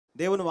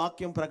దేవుని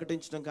వాక్యం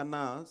ప్రకటించడం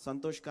కన్నా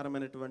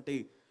సంతోషకరమైనటువంటి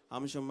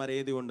అంశం మరి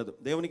ఏది ఉండదు.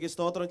 దేవునికి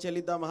స్తోత్రం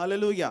చెల్లిద్దాం.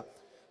 హల్లెలూయా.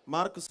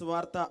 మార్కు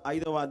సువార్త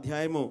 5వ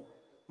అధ్యాయము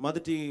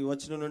మొదటి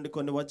వచనం నుండి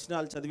కొన్ని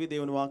వచనాలు చదివి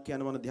దేవుని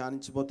వాక్యాన్ని మనం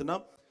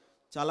ధ్యానించబోతున్నాం.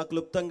 చాలా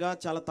క్లుప్తంగా,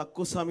 చాలా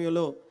తక్కువ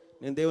సమయంలో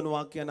నేను దేవుని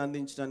వాక్యాన్ని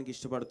అందించడానికి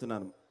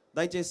ఇష్టపడుతున్నాను.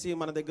 దయచేసి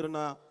మీ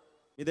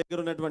దగ్గర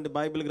ఉన్నటువంటి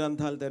బైబిల్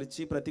గ్రంథాలు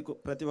తెరిచి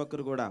ప్రతి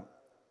ఒక్కరు కూడా,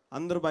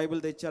 అందరూ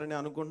బైబిల్ తెచ్చారని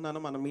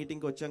అనుకుంటున్నాను. మన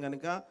మీటింగ్కి వచ్చాం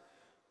కనుక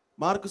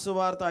మార్కు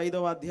సువార్త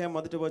 5వ అధ్యాయం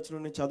మొదటి వచనం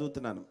నుండి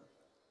చదువుతున్నాను.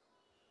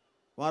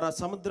 వారు ఆ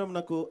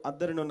సముద్రమునకు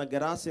అద్దరినున్న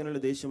గెరాసేనుల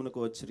దేశమునకు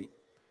వచ్చిరి.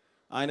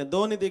 ఆయన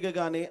దోణి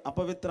దిగగానే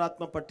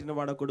అపవిత్రాత్మ పట్టిన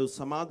వాడొకడు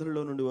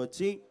సమాధులలో నుండి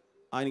వచ్చి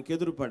ఆయనకు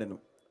ఎదురుపడెను.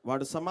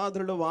 వాడు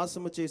సమాధులలో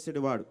వాసము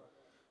చేసేటివాడు.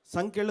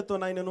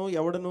 సంకెళ్లతోనైనను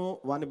ఎవడను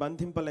వాని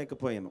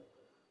బంధింపలేకపోయాను.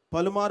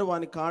 పలుమారు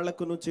వాని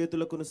కాళ్లకును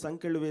చేతులకును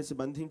సంకెళ్ళు వేసి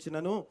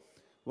బంధించినను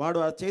వాడు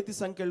ఆ చేతి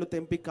సంకెళ్ళు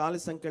తెంపి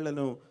కాలి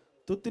సంకెళ్లను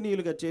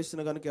తుత్తినీలుగా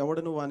చేసిన గనుక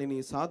ఎవడను వానిని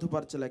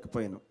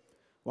సాధుపరచలేకపోయాను.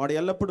 వాడు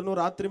ఎల్లప్పుడూ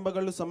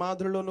రాత్రింబగళ్ళు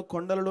సమాధులలోను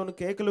కొండలలోను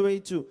కేకలు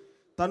వేయిచు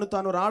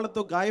తాను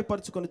రాళ్లతో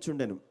గాయపరుచుకొని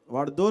చుండెను.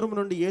 వాడు దూరం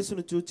నుండి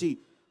యేసును చూచి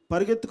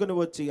పరిగెత్తుకుని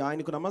వచ్చి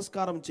ఆయనకు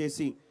నమస్కారం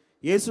చేసి,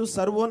 యేసు,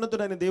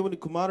 సర్వోన్నతుడైన దేవుని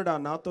కుమారుడా,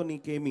 నాతో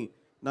నీకేమి?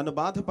 నన్ను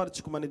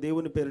బాధపరచుకుమని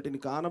దేవుని పేరిట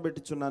నీకు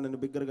ఆనబెట్టుచున్నానని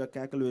బిగ్గరగా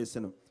కేకలు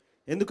వేశాను.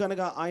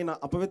 ఎందుకనగా ఆయన,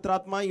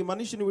 అపవిత్రాత్మ, ఈ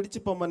మనిషిని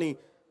విడిచిపోమ్మని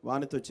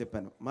వానితో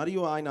చెప్పాను.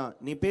 మరియు ఆయన,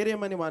 నీ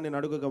పేరేమని వానిని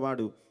అడుగగా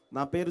వాడు,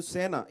 నా పేరు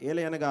సేన,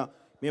 ఏలయనగా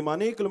మేము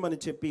అనేకులమని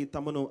చెప్పి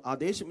తమను ఆ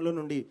దేశంలో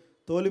నుండి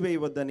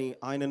తోలివేయవద్దని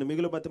ఆయనను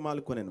మిగులు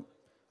బతిమాలుకొనెను.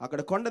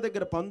 అక్కడ కొండ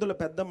దగ్గర పందుల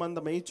పెద్ద మంద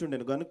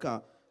మేయిచుండెను గనుక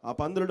ఆ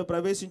పందులను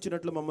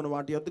ప్రవేశించినట్లు మమ్మను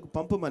వాటి యొద్దకు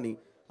పంపుమని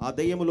ఆ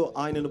దెయ్యములు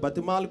ఆయనను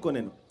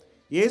బతిమాలుకొనెను.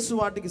 యేసు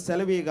వాటికి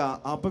సెలవీయగా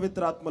ఆ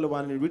అపవిత్రాత్మలు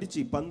వారిని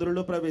విడిచి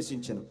పందులలో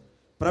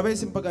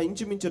ప్రవేశింపగా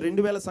ఇంచుమించు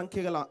 2000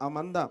 సంఖ్య గల ఆ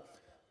మంద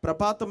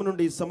ప్రపాతము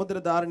నుండి సముద్ర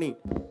దారిని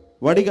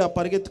వడిగా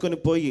పరిగెత్తుకొని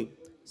పోయి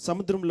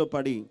సముద్రంలో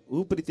పడి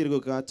ఊపిరి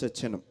తిరుగుగా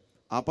చచ్చెను.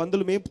 ఆ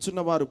పందులు మేపుచున్న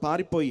వారు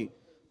పారిపోయి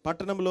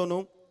పట్టణంలోను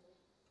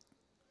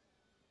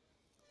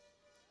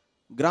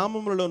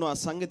గ్రామంలోనూ ఆ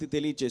సంగతి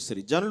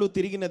తెలియచేసిరి.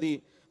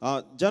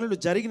 జనులు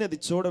జరిగినది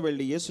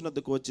చూడవెళ్ళి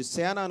యేసునద్దకు వచ్చి,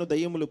 సేనాను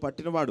దయ్యములు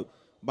పట్టినవాడు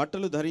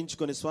బట్టలు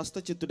ధరించుకొని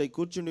స్వస్థచిత్తుడై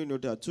కూర్చుని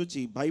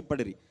చూచి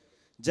భయపడిరి.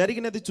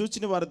 జరిగినది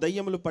చూచిన వారు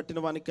దయ్యములు పట్టిన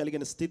వానికి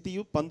కలిగిన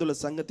స్థితియు పందుల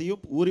సంగతియు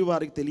ఊరి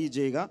వారికి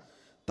తెలియజేయగా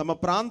తమ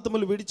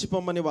ప్రాంతములు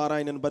విడిచిపోమ్మని వారు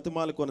ఆయనను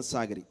బతిమాలు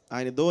కొనసాగిరి.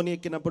 ఆయన దోణి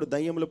ఎక్కినప్పుడు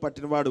దయ్యములు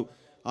పట్టినవాడు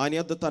ఆయన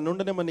యొద్ద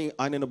తనుండనమని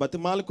ఆయనను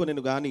బతిమాలు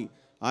కొనెను గాని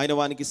ఆయన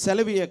వానికి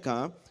సెలవీయక,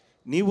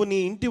 నీవు నీ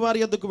ఇంటి వారి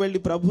యొద్దకు వెళ్ళి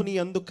ప్రభుని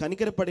యందు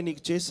కనికరపడి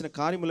నీకు చేసిన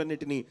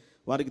కార్యములన్నిటినీ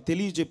వారికి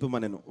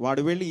తెలియజెప్పుమనెను.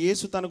 వాడు వెళ్ళి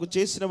యేసు తనకు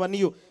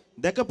చేసినవన్నీ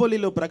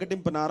దెకపొలిలో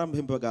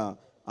ప్రకటింపనారంభింపగా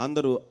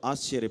అందరూ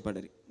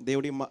ఆశ్చర్యపడరి.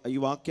 దేవుడి ఈ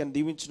వాక్యాన్ని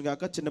దీవించును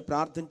గాక. చిన్న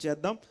ప్రార్థన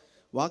చేద్దాం.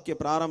 వాక్య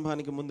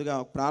ప్రారంభానికి ముందుగా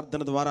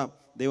ప్రార్థన ద్వారా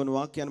దేవుని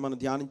వాక్యాన్ని మనం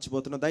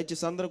ధ్యానించబోతున్నాం.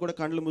 దయచేసి అందరూ కూడా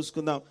కళ్ళు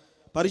మూసుకుందాం.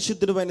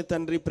 పరిశుద్ధుడైన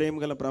తండ్రి,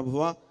 ప్రేమగల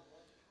ప్రభువా,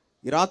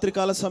 ఈ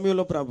రాత్రికాల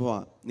సమయంలో ప్రభువా,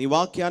 నీ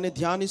వాక్యాన్ని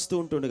ధ్యానిస్తూ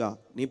ఉంటుండగా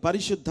నీ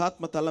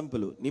పరిశుద్ధాత్మ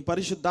తలంపులు, నీ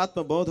పరిశుద్ధాత్మ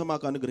బోధ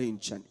మాకు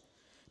అనుగ్రహించండి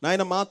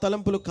నాయన. మా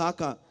తలంపులు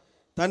కాక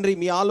తండ్రి,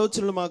 మీ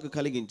ఆలోచనలు మాకు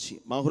కలిగించి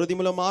మా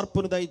హృదయంలో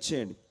మార్పును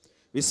దయచేయండి.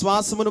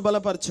 విశ్వాసమును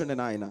బలపరచండి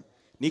నాయన.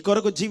 నీ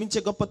కొరకు జీవించే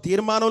గొప్ప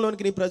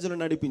తీర్మానంలోనికి నీ ప్రజలు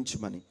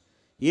నడిపించమని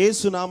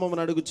యేసు నామమున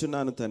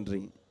అడుగుచున్నాను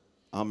తండ్రి,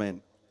 ఆమెన్.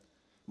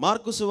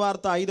 మార్కు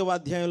సువార్త 5వ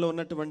అధ్యాయంలో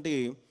ఉన్నటువంటి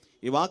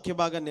ఈ వాక్య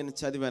భాగాన్ని నేను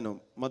చదివాను.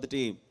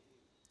 మొదటి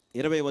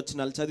 20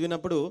 వచనాలు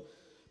చదివినప్పుడు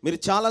మీరు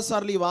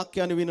చాలాసార్లు ఈ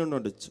వాక్యాన్ని విని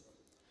ఉండొచ్చు.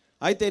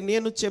 అయితే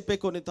నేను చెప్పే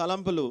కొన్ని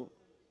తలంపులు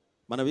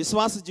మన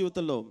విశ్వాస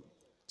జీవితంలో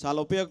చాలా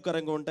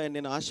ఉపయోగకరంగా ఉంటాయని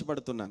నేను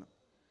ఆశపడుతున్నాను.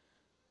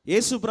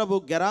 యేసు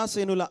ప్రభు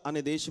గెరాసేనుల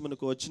అనే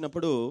దేశమునకు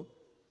వచ్చినప్పుడు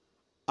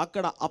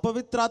అక్కడ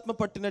అపవిత్రాత్మ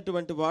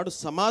పట్టినటువంటి వాడు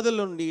సమాధుల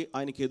నుండి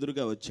ఆయనకి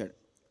ఎదురుగా వచ్చాడు.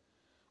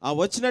 ఆ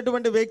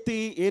వచ్చినటువంటి వ్యక్తి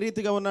ఏ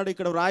రీతిగా ఉన్నాడు?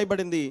 ఇక్కడ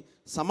వ్రాయబడింది,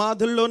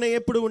 సమాధుల్లోనే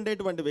ఎప్పుడు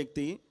ఉండేటువంటి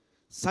వ్యక్తి,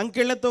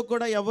 సంకెళ్లతో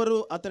కూడా ఎవరు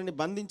అతన్ని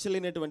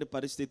బంధించలేనటువంటి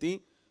పరిస్థితి.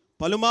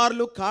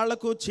 పలుమార్లు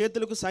కాళ్లకు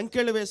చేతులకు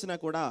సంకెళ్ళు వేసినా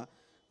కూడా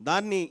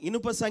దాన్ని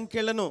ఇనుప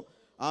సంకెళ్లను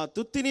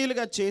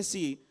తుత్తినీలుగా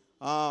చేసి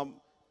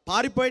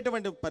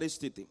పారిపోయేటువంటి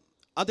పరిస్థితి.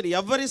 అతడు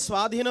ఎవరి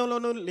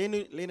స్వాధీనంలోనూ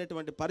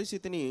లేనటువంటి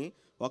పరిస్థితిని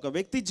ఒక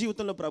వ్యక్తి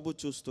జీవితంలో ప్రభు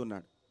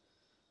చూస్తున్నాడు.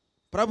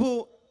 ప్రభు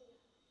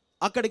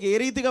అక్కడికి ఏ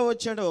రీతిగా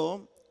వచ్చాడో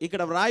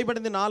ఇక్కడ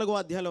వ్రాయబడింది 4వ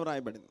అధ్యాయంలో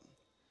వ్రాయబడింది.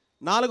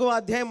 4వ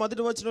అధ్యాయం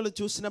మొదటి వచనంలో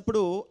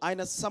చూసినప్పుడు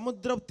ఆయన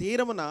సముద్ర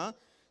తీరమున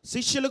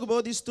శిష్యులకు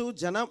బోధిస్తూ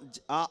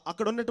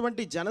అక్కడ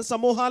ఉన్నటువంటి జన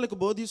సమూహాలకు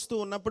బోధిస్తూ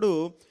ఉన్నప్పుడు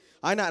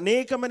ఆయన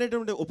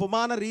అనేకమైనటువంటి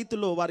ఉపమాన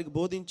రీతిలో వారికి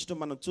బోధించడం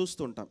మనం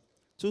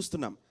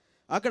చూస్తున్నాం.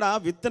 అక్కడ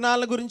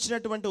విత్తనాల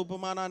గురించినటువంటి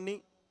ఉపమానాన్ని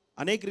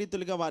అనేక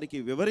రీతులుగా వారికి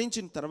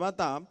వివరించిన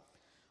తర్వాత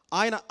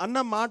ఆయన అన్న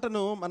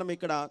మాటను మనం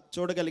ఇక్కడ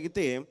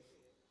చూడగలిగితే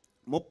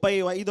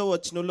 35వ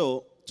వచనంలో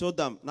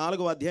చూద్దాం.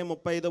 4వ అధ్యాయం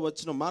 35వ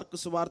వచనం మార్కు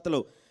సువార్తలో,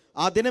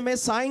 ఆ దినమే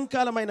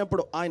సాయంకాలం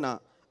అయినప్పుడు ఆయన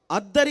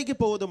అద్దరికి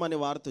పోవదమని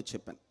వారితో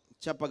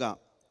చెప్పగా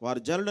వారు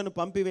జనులను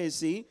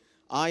పంపివేసి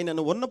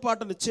ఆయనను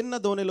ఉన్నపాటును చిన్న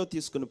దోణిలో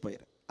తీసుకుని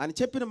పోయారు. ఆయన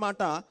చెప్పిన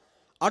మాట,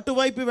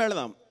 అటువైపు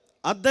వెళదాం,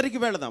 అద్దరికి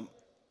వెళదాం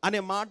అనే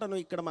మాటను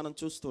ఇక్కడ మనం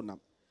చూస్తున్నాం.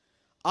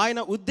 ఆయన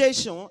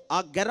ఉద్దేశం ఆ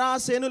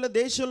గెరాసేనుల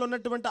దేశంలో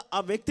ఉన్నటువంటి ఆ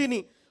వ్యక్తిని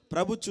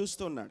ప్రభు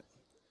చూస్తున్నాడు.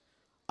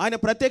 ఆయన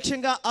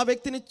ప్రత్యక్షంగా ఆ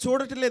వ్యక్తిని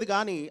చూడట్లేదు,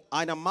 కానీ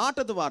ఆయన మాట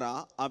ద్వారా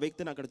ఆ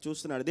వ్యక్తిని అక్కడ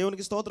చూస్తున్నాడు.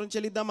 దేవునికి స్తోత్రం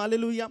చెల్లిద్దాం.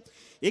 హల్లెలూయా.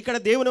 ఇక్కడ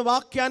దేవుని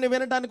వాక్యాన్ని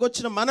వినడానికి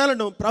వచ్చిన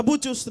మనలను ప్రభు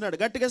చూస్తున్నాడు.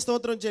 గట్టిగా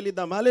స్తోత్రం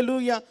చెల్లిద్దాం.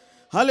 హల్లెలూయా,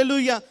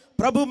 హల్లెలూయా.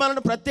 ప్రభు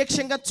మనను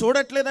ప్రత్యక్షంగా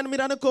చూడట్లేదని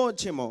మీరు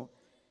అనుకోవచ్చేమో.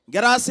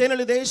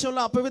 గెరాసేనుల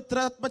దేశంలో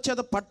అపవిత్రాత్మ చేత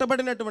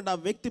పట్టబడినటువంటి ఆ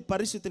వ్యక్తి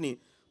పరిస్థితిని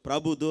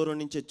ప్రభు దూరం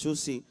నుంచి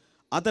చూసి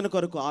అతని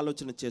కొరకు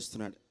ఆలోచన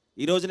చేస్తున్నాడు.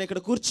 ఈ రోజున ఇక్కడ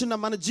కూర్చున్న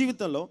మన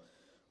జీవితంలో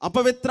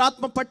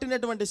అపవిత్రాత్మ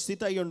పట్టినటువంటి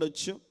స్థితి అయి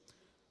ఉండొచ్చు,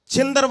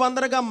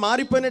 చిందరవందరగా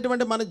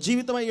మారిపోయినటువంటి మన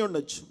జీవితం అయి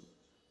ఉండొచ్చు.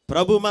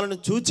 ప్రభు మనను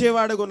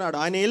చూచేవాడుగా ఉన్నాడు.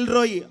 ఆయన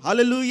ఎల్రోయి.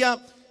 హల్లెలూయా.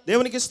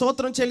 దేవునికి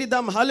స్తోత్రం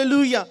చెల్లిద్దాం.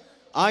 హల్లెలూయా.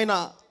 ఆయన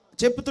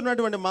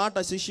చెప్తున్నటువంటి మాట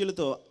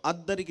శిష్యులతో,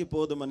 అద్దరికి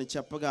పోదుమని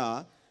చెప్పగా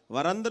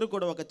వారందరూ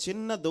కూడా ఒక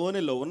చిన్న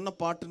దోణిలో ఉన్న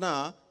పాటున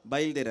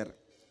బయలుదేరారు.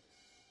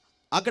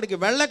 అక్కడికి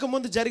వెళ్ళక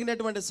ముందు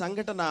జరిగినటువంటి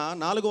సంఘటన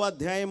 4వ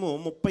అధ్యాయము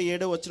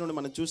 37వ వచనం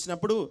మనం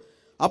చూసినప్పుడు,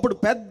 అప్పుడు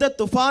పెద్ద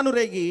తుఫాను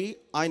రేగి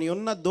ఆయన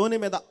ఉన్న దోణి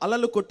మీద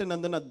అలలు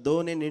కొట్టినందున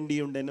దోణి నిండి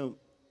ఉండెను.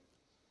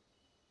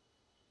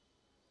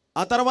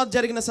 ఆ తర్వాత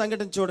జరిగిన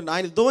సంఘటన చూడండి.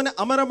 ఆయన దోణి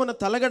అమరమున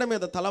తలగడ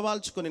మీద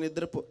తలవాల్చుకొని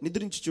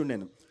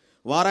నిద్రించుచుండెను.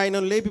 వారు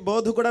ఆయనను లేపి,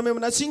 బోధకుడా, మేము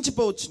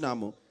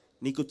నశించిపోవచ్చున్నాము,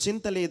 నీకు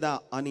చింత లేదా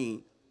అని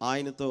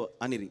ఆయనతో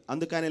అనిరి.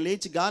 అందుకు ఆయన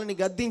లేచి గాలిని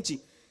గద్దించి,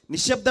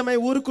 నిశ్శబ్దమై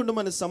ఊరుకుండు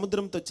మన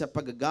సముద్రంతో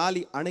చెప్పగా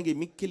గాలి అణగి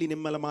మిక్కిలి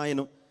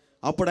నిమ్మలమాయను.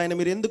 అప్పుడు ఆయన,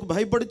 మీరు ఎందుకు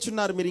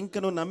భయపడుచున్నారు, మీరు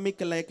ఇంకనూ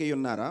నమ్మిక లేక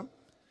ఉన్నారా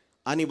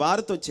అని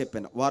వారితో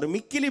చెప్పాను. వారు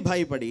మిక్కిలి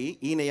భయపడి,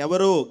 ఈయన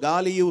ఎవరో,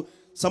 గాలియు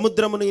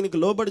సముద్రమును ఈయనకు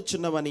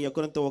లోబడుచున్నవని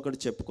ఒకరితో ఒకడు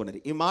చెప్పుకున్నారు.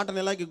 ఈ మాటను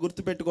ఎలాగే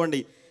గుర్తుపెట్టుకోండి.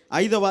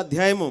 5వ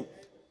అధ్యాయము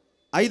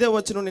 5వ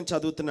వచనం నేను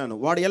చదువుతున్నాను.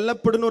 వాడు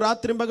ఎల్లప్పుడూ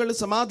రాత్రింబగళ్ళు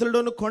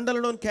సమాధులలోను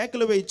కొండలలోను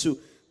కేకలు వేయచ్చు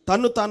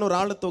తన్ను తాను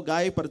రాళ్లతో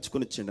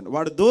గాయపరుచుకుని చెండను.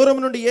 వాడు దూరం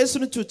నుండి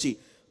యేసును చూచి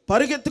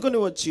పరిగెత్తుకుని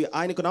వచ్చి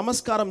ఆయనకు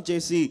నమస్కారం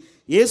చేసి,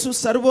 యేసు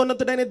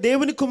సర్వోన్నతుడైన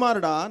దేవుని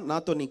కుమారుడా,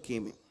 నాతో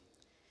నీకేమి?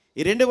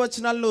 ఈ 2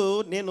 వచనాల్లో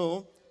నేను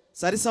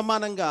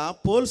సరిసమానంగా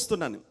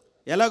పోల్స్తున్నాను.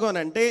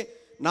 ఎలాగోనంటే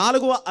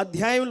 4వ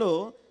అధ్యాయంలో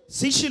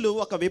శిష్యులు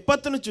ఒక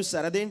విపత్తును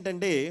చూశారు.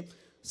 అదేంటంటే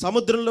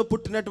సముద్రంలో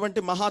పుట్టినటువంటి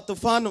మహా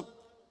తుఫాను.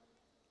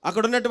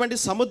 అక్కడ ఉన్నటువంటి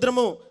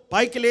సముద్రము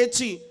పైకి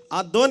లేచి ఆ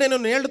దోణెను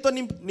నీళ్లతో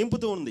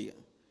నింపుతూ ఉంది.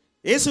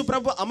 యేసు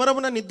ప్రభు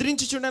అమరమున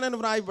నిద్రించుచుండెనని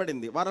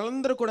వ్రాయబడింది.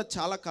 వారందరూ కూడా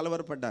చాలా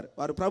కలవరపడ్డారు.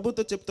 వారు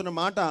ప్రభుతో చెప్తున్న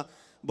మాట,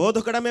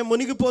 బోధకుడా, మేము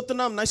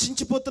మునిగిపోతున్నాం,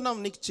 నశించిపోతున్నాం,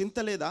 నీకు చింత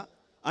లేదా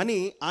అని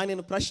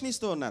ఆయనను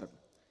ప్రశ్నిస్తూ ఉన్నారు.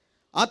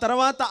 ఆ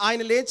తర్వాత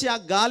ఆయన లేచి ఆ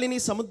గాలిని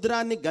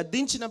సముద్రాన్ని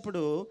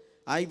గద్దించినప్పుడు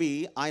అవి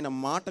ఆయన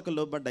మాటకు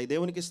లోబడ్డాయి.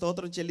 దేవునికి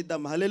స్తోత్రం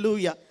చెల్లిద్దాం.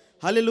 హల్లెలూయా,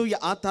 హల్లెలూయా.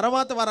 ఆ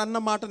తర్వాత వారు అన్న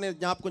మాట నేను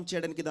జ్ఞాపకం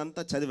చేయడానికి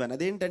ఇదంతా చదివాను.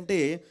 అదేంటంటే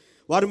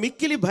వారు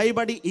మిక్కిలి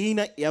భయపడి,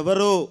 ఈయన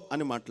ఎవరో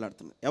అని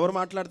మాట్లాడుతున్నారు. ఎవరు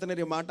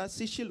మాట్లాడుతున్నారు ఈ మాట?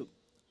 శిష్యులు.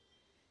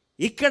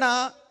 ఇక్కడ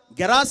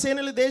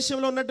గెరాసేనుల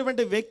దేశంలో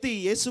ఉన్నటువంటి వ్యక్తి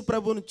యేసు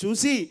ప్రభువును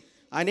చూసి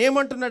ఆయన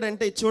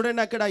ఏమంటున్నాడంటే,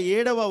 చూడండి అక్కడ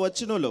 7వ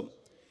వచనంలో,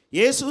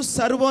 యేసు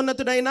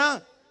సర్వోన్నతుడైన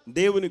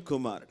దేవుని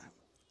కుమారుడు.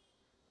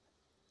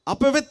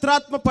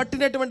 అపవిత్రాత్మ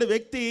పట్టినటువంటి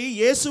వ్యక్తి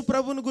యేసు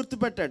ప్రభువును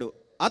గుర్తుపెట్టాడు.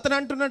 అతను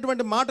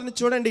అంటున్నటువంటి మాటను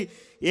చూడండి,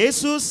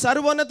 యేసు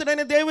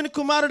సర్వోన్నతుడైన దేవుని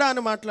కుమారుడా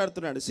అని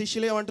మాట్లాడుతున్నాడు.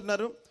 శిష్యులు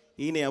ఏమంటున్నారు?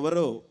 ఈయన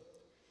ఎవరో,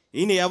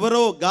 ఈయన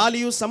ఎవరో,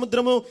 గాలియు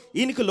సముద్రము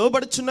ఈయనకు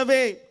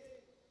లోబడుచున్నవే.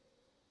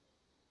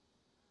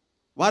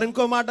 వారు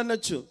ఇంకో మాట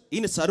అనొచ్చు,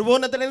 ఈయన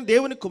సర్వోన్నతుడైన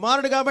దేవుని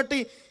కుమారుడు కాబట్టి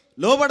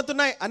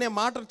లోబడుతున్నాయి అనే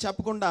మాట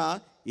చెప్పకుండా,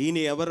 ఈయన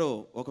ఎవరో,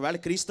 ఒకవేళ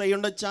క్రీస్తు అయి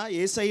ఉండొచ్చా,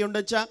 యేసు అయి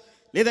ఉండొచ్చా,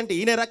 లేదంటే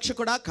ఈయన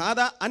రక్షకుడా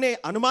కాదా అనే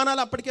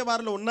అనుమానాలు అప్పటికే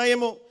వారిలో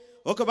ఉన్నాయేమో.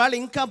 ఒకవేళ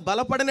ఇంకా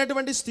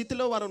బలపడినటువంటి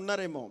స్థితిలో వారు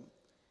ఉన్నారేమో.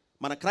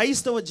 మన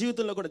క్రైస్తవ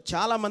జీవితంలో కూడా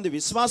చాలామంది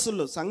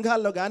విశ్వాసుల్లో,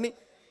 సంఘాల్లో కానీ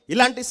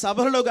ఇలాంటి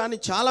సభలలో కానీ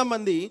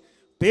చాలామంది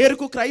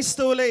పేరుకు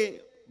క్రైస్తవులే,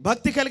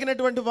 భక్తి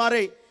కలిగినటువంటి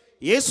వారే,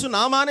 యేసు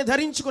నామాన్ని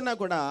ధరించుకున్నా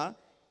కూడా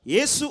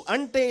యేసు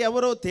అంటే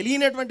ఎవరో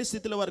తెలియనటువంటి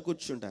స్థితిలో వారు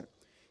కూర్చుంటారు.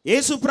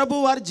 యేసు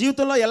ప్రభు వారి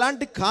జీవితంలో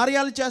ఎలాంటి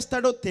కార్యాలు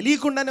చేస్తాడో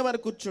తెలియకుండానే వారు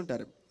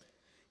కూర్చుంటారు.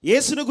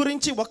 యేసును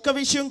గురించి ఒక్క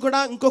విషయం కూడా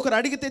ఇంకొకరు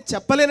అడిగితే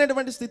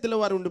చెప్పలేనటువంటి స్థితిలో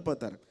వారు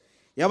ఉండిపోతారు.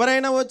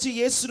 ఎవరైనా వచ్చి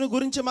యేసును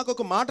గురించి మాకు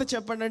ఒక మాట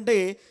చెప్పండి అంటే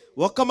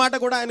ఒక్క మాట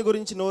కూడా ఆయన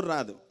గురించి నోరు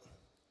రాదు.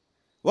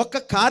 ఒక్క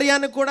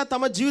కార్యాన్ని కూడా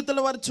తమ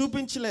జీవితంలో వారు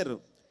చూపించలేరు.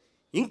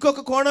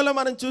 ఇంకొక కోణంలో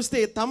మనం చూస్తే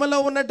తమలో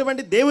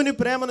ఉన్నటువంటి దేవుని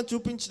ప్రేమను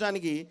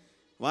చూపించడానికి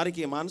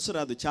వారికి మనసు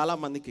రాదు.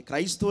 చాలామందికి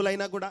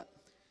క్రైస్తవులైనా కూడా,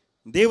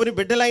 దేవుని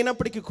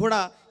బిడ్డలైనప్పటికీ కూడా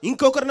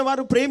ఇంకొకరిని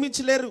వారు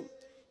ప్రేమించలేరు.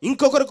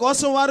 ఇంకొకరి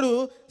కోసం వారు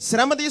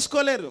శ్రమ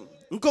తీసుకోలేరు.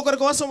 ఇంకొకరి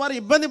కోసం వారు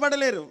ఇబ్బంది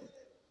పడలేరు.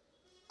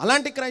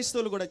 అలాంటి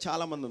క్రైస్తవులు కూడా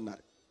చాలామంది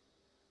ఉన్నారు.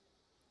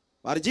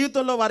 వారి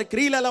జీవితంలో వారి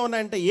క్రియలు ఎలా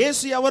ఉన్నాయంటే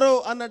యేసు ఎవరో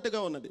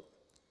అన్నట్టుగా ఉన్నది.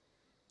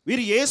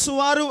 వీరు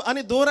యేసువారు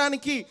అని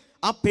దూరానికి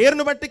ఆ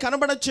పేరును బట్టి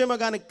కనబడచ్చేమో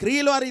కానీ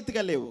క్రియలు ఆ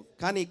రీతిగా లేవు.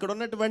 కానీ ఇక్కడ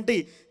ఉన్నటువంటి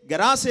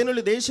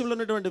గెరాసేనుల దేశంలో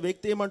ఉన్నటువంటి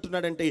వ్యక్తి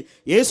ఏమంటున్నాడంటే,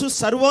 యేసు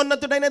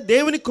సర్వోన్నతుడైన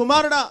దేవుని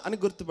కుమారుడా అని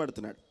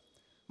గుర్తుపడుతున్నాడు.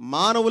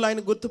 మానవులు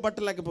ఆయన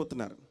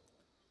గుర్తుపట్టలేకపోతున్నారు.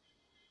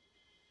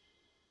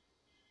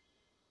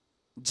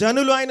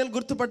 జనులు ఆయనను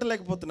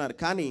గుర్తుపట్టలేకపోతున్నారు.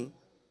 కానీ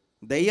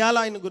దయ్యాలు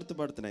ఆయన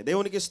గుర్తుపడుతున్నాయి.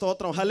 దేవునికి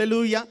స్తోత్రం.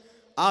 హల్లెలూయా.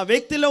 ఆ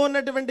వ్యక్తిలో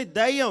ఉన్నటువంటి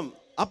దయ్యం,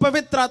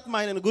 అపవిత్రాత్మ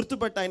ఆయనను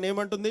గుర్తుపట్టి ఆయన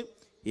ఏమంటుంది?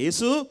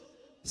 యేసు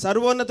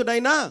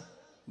సర్వోన్నతుడైన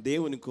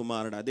దేవుని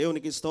కుమారుడా.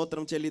 దేవునికి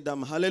స్తోత్రం చెల్లిద్దాం.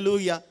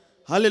 హల్లెలూయా,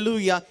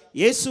 హల్లెలూయా.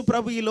 యేసు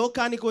ప్రభు ఈ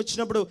లోకానికి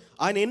వచ్చినప్పుడు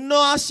ఆయన ఎన్నో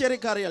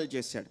ఆశ్చర్యకార్యాలు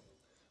చేశాడు.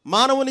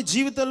 మానవుని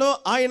జీవితంలో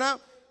ఆయన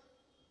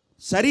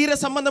శరీర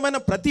సంబంధమైన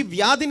ప్రతి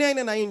వ్యాధిని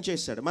ఆయన నయం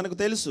చేశాడు. మనకు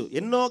తెలుసు,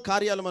 ఎన్నో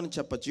కార్యాలు మనం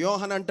చెప్పచ్చు.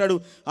 యోహాను అంటాడు,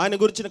 ఆయన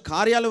గురించిన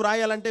కార్యాలు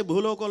వ్రాయాలంటే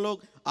భూలోకంలో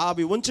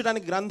అవి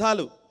ఉంచడానికి,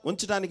 గ్రంథాలు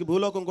ఉంచడానికి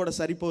భూలోకం కూడా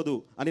సరిపోదు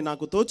అని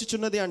నాకు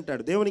తోచుచున్నది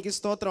అంటాడు. దేవునికి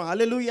స్తోత్రం.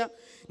 హల్లెలూయా.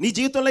 నీ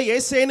జీవితంలో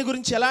యేసయ్యను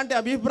గురించి ఎలాంటి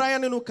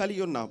అభిప్రాయాన్ని నువ్వు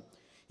కలిగి ఉన్నావు?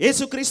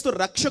 యేసుక్రీస్తు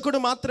రక్షకుడు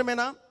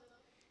మాత్రమేనా?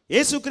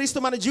 యేసుక్రీస్తు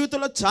మన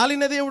జీవితంలో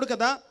చాలిన దేవుడు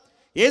కదా,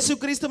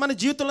 యేసుక్రీస్తు మన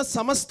జీవితంలో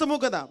సమస్తము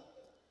కదా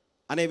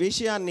అనే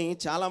విషయాన్ని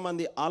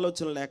చాలామంది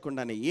ఆలోచన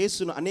లేకుండానే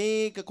యేసును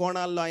అనేక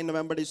కోణాల్లో ఆయన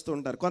వెంబడిస్తూ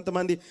ఉంటారు.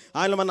 కొంతమంది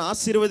ఆయన మన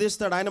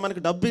ఆశీర్వదిస్తాడు, ఆయన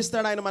మనకు డబ్బు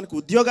ఇస్తాడు, ఆయన మనకు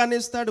ఉద్యోగాన్ని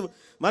ఇస్తాడు,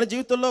 మన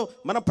జీవితంలో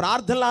మన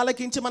ప్రార్థనలు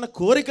ఆలకించి మన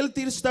కోరికలు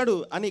తీరుస్తాడు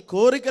అని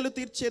కోరికలు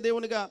తీర్చే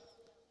దేవునిగా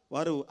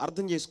వారు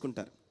అర్థం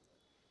చేసుకుంటారు.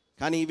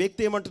 కానీ ఈ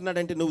వ్యక్తి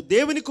ఏమంటున్నాడంటే, నువ్వు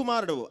దేవుని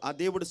కుమారుడు, ఆ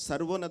దేవుడు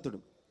సర్వోన్నతుడు.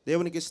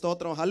 దేవునికి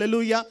స్తోత్రం.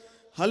 హల్లెలూయా,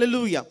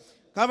 హల్లెలూయా.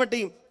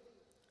 కాబట్టి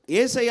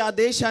యేసయ్య ఆ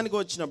దేశానికి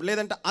వచ్చినప్పుడు,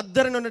 లేదంటే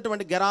అద్దరిని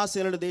ఉన్నటువంటి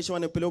గెరాసేనుల దేశం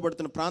అని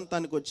పిలువబడుతున్న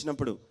ప్రాంతానికి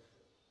వచ్చినప్పుడు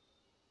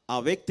ఆ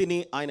వ్యక్తిని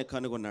ఆయన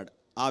కనుగొన్నాడు.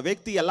 ఆ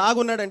వ్యక్తి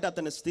ఎలాగున్నాడంటే,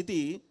 అతని స్థితి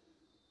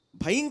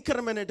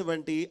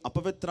భయంకరమైనటువంటి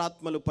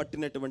అపవిత్రాత్మలు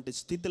పట్టినటువంటి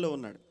స్థితిలో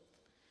ఉన్నాడు.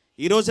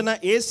 ఈ రోజున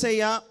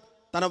యేసయ్య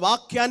తన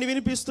వాక్యాన్ని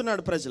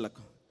వినిపిస్తున్నాడు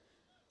ప్రజలకు.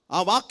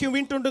 ఆ వాక్యం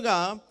వింటుండగా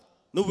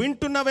నువ్వు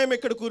వింటున్నావేమో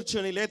ఇక్కడ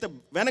కూర్చొని, లేదా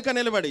వెనక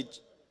నిలబడి,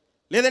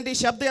 లేదంటే ఈ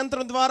శబ్ద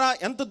యంత్రం ద్వారా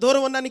ఎంత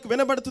దూరం ఉన్నా నీకు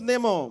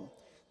వినబడుతుందేమో.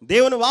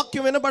 దేవుని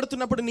వాక్యం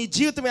వినబడుతున్నప్పుడు నీ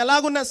జీవితం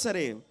ఎలాగున్నా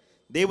సరే,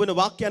 దేవుని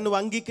వాక్యాన్ని నువ్వు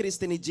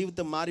అంగీకరిస్తే నీ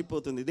జీవితం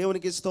మారిపోతుంది.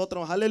 దేవునికి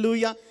స్తోత్రం.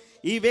 హల్లెలూయా.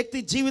 ఈ వ్యక్తి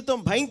జీవితం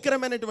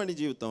భయంకరమైనటువంటి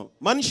జీవితం,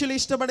 మనుషులు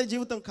ఇష్టపడే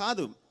జీవితం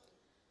కాదు.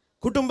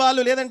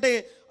 కుటుంబాలు లేదంటే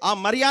ఆ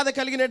మర్యాద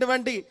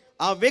కలిగినటువంటి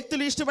ఆ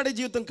వ్యక్తులు ఇష్టపడే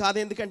జీవితం కాదు.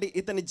 ఎందుకంటే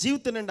ఇతని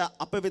జీవితం నిండా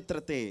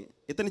అపవిత్రతే,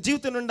 ఇతని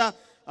జీవితం నిండా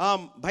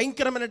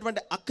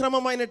భయంకరమైనటువంటి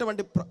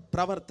అక్రమమైనటువంటి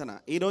ప్రవర్తన.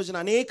 ఈ రోజున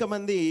అనేక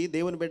మంది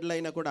దేవుని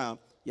బిడ్డలైనా కూడా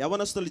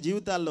యవనస్తుల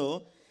జీవితాల్లో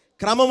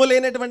క్రమము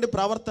లేనటువంటి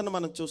ప్రవర్తన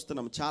మనం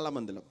చూస్తున్నాం చాలా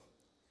మందిలో.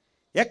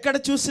 ఎక్కడ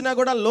చూసినా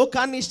కూడా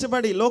లోకాన్ని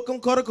ఇష్టపడి, లోకం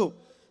కొరకు,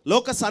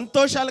 లోక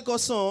సంతోషాల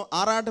కోసం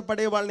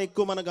ఆరాటపడే వాళ్ళని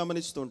ఎక్కువ మనం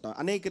గమనిస్తూ ఉంటాం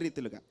అనేక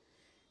రీతిలుగా.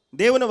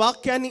 దేవుని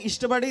వాక్యాన్ని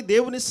ఇష్టపడి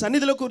దేవుని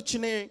సన్నిధిలో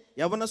కూర్చునే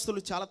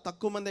యవనస్తులు చాలా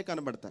తక్కువ మందే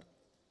కనబడతారు.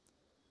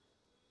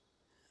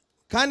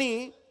 కానీ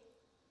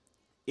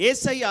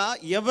యేసయ్య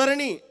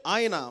ఎవరిని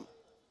ఆయన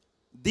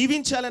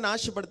దీవించాలని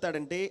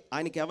ఆశపడతాడంటే,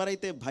 ఆయనకి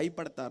ఎవరైతే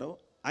భయపడతారో,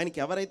 ఆయనకి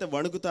ఎవరైతే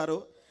వణుకుతారో,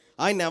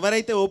 ఆయన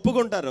ఎవరైతే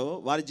ఒప్పుకుంటారో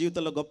వారి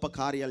జీవితంలో గొప్ప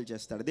కార్యాలు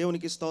చేస్తాడు.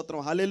 దేవునికి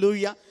స్తోత్రం.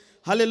 హల్లెలూయా,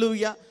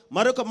 హల్లెలూయా.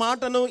 మరొక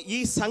మాటను ఈ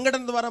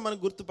సంఘటన ద్వారా మనం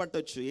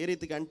గుర్తుపట్టవచ్చు. ఏ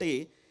రీతిగా అంటే,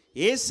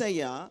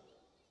 యేసయ్య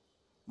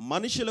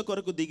మనుషుల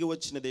కొరకు దిగి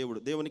వచ్చిన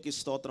దేవుడు. దేవునికి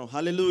స్తోత్రం.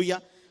 హల్లెలూయా.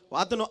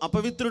 అతను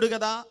అపవిత్రుడు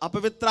కదా,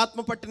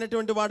 అపవిత్రాత్మ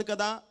పట్టినటువంటి వాడు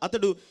కదా,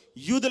 అతడు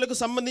యూదులకు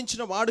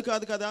సంబంధించిన వాడు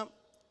కాదు కదా,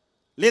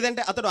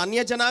 లేదంటే అతడు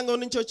అన్యజనాంగం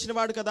నుంచి వచ్చిన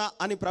వాడు కదా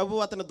అని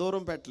ప్రభు అతను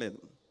దూరం పెట్టలేదు.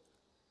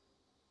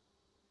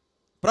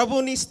 ప్రభు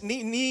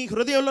నీ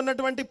హృదయంలో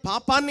ఉన్నటువంటి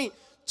పాపాన్ని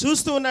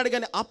చూస్తూ ఉన్నాడు,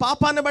 కానీ ఆ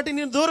పాపాన్ని బట్టి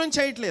నేను దూరం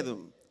చేయట్లేదు.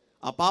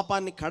 ఆ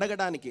పాపాన్ని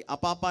కడగడానికి, ఆ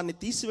పాపాన్ని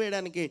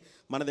తీసివేయడానికి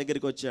మన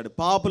దగ్గరికి వచ్చాడు.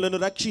 పాపులను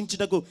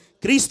రక్షించుటకు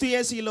క్రీస్తు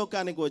యేసు ఈ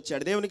లోకానికి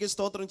వచ్చాడు. దేవునికి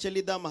స్తోత్రం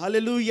చెల్లిద్దాం.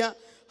 హల్లెలూయా,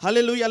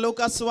 హల్లెలూయా.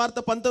 లోకాసు సువార్త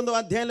 19వ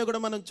అధ్యాయంలో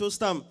కూడా మనం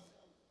చూస్తాం,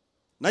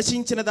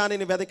 నశించిన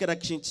దానిని వెదకి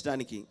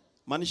రక్షించడానికి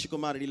మనిషి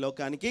కుమారుడి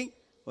లోకానికి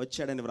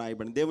వచ్చాడని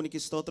వ్రాయబడింది. దేవునికి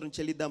స్తోత్రం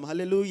చెల్లిద్దాం.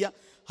 హల్లెలూయా,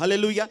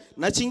 హల్లెలూయా.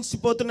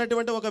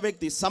 నశించిపోతున్నటువంటి ఒక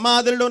వ్యక్తి,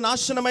 సమాధుల్లో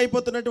నాశనం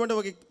అయిపోతున్నటువంటి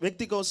ఒక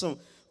వ్యక్తి కోసం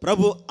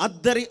ప్రభు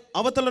అద్దరి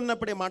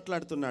అవతలున్నప్పుడే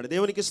మాట్లాడుతున్నాడు.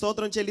 దేవునికి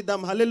స్తోత్రం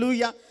చెల్లిద్దాం.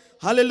 హల్లెలూయా,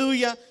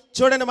 హల్లెలూయా.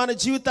 చూడండి, మన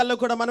జీవితాల్లో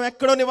కూడా మనం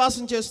ఎక్కడో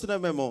నివాసం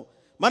చేస్తున్నామేమో,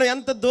 మనం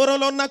ఎంత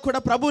దూరంలో ఉన్నా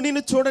కూడా ప్రభు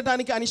నిన్ను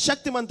చూడటానికి ఆయన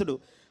శక్తిమంతుడు.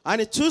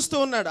 ఆయన చూస్తూ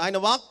ఉన్నాడు. ఆయన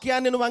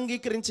వాక్యాన్ని నువ్వు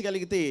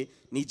అంగీకరించగలిగితే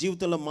నీ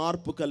జీవితంలో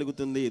మార్పు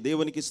కలుగుతుంది.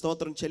 దేవునికి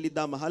స్తోత్రం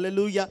చెల్లిద్దాం.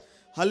 హల్లెలూయా,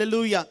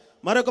 హల్లెలూయా.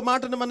 మరొక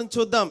మాటను మనం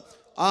చూద్దాం.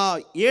 ఆ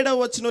 7వ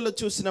వచనంలో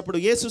చూసినప్పుడు,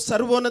 యేసు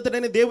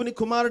సర్వోన్నతుడైన దేవుని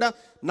కుమారుడా,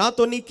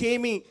 నాతో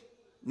నీకేమి,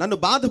 నన్ను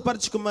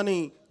బాధపరచుకోమని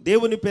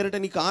దేవుని పేరిట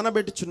నీకు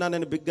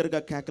ఆనబెట్టుచున్నానని బిగ్గరగా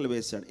కేకలు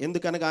వేశాడు.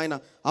 ఎందుకనగా ఆయన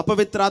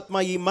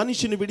అపవిత్రాత్మ ఈ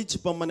మనిషిని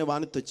విడిచిపోమ్మని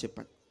వానితో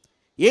చెప్పాడు.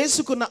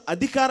 యేసుకున్న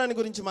అధికారాన్ని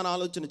గురించి మనం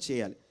ఆలోచన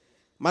చేయాలి.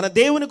 మన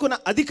దేవునికున్న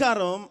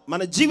అధికారం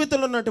మన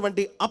జీవితంలో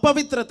ఉన్నటువంటి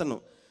అపవిత్రతను,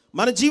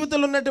 మన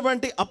జీవితంలో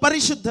ఉన్నటువంటి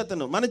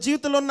అపరిశుద్ధతను, మన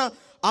జీవితంలో ఉన్న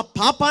ఆ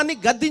పాపాన్ని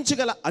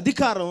గద్దించగల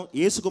అధికారం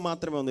యేసుకు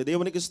మాత్రమే ఉంది.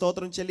 దేవునికి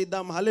స్తోత్రం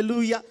చెల్లిద్దాం.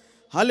 హల్లెలూయా,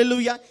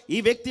 హల్లెలూయా. ఈ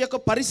వ్యక్తి యొక్క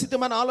పరిస్థితి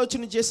మనం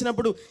ఆలోచన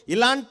చేసినప్పుడు,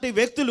 ఇలాంటి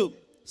వ్యక్తులు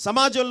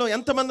సమాజంలో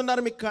ఎంతమంది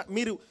ఉన్నారు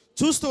మీరు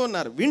చూస్తూ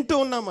ఉన్నారు, వింటూ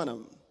ఉన్నాం మనం.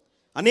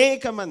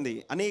 అనేక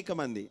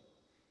మంది.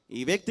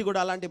 ఈ వ్యక్తి కూడా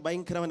అలాంటి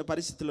భయంకరమైన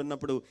పరిస్థితులు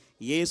ఉన్నప్పుడు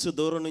యేసు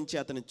దూరం నుంచి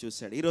అతను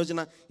చూశాడు. ఈ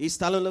రోజున ఈ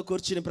స్థలంలో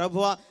కూర్చుని,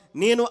 ప్రభువా,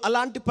 నేను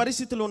అలాంటి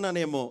పరిస్థితులు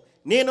ఉన్నానేమో,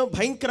 నేను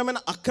భయంకరమైన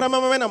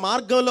అక్రమమైన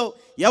మార్గంలో,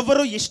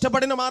 ఎవరు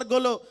ఇష్టపడిన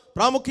మార్గంలో,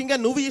 ప్రాముఖ్యంగా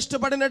నువ్వు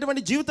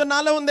ఇష్టపడినటువంటి జీవితం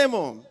నాలో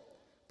ఉందేమో,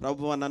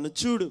 ప్రభువా నన్ను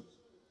చూడు,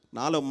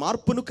 నాలో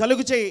మార్పును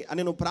కలుగు చేయి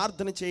అని నువ్వు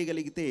ప్రార్థన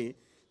చేయగలిగితే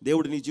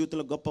దేవుడు నీ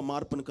జీవితంలో గొప్ప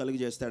మార్పును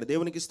కలుగజేస్తాడు.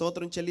 దేవునికి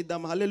స్తోత్రం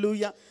చెల్లిద్దాం.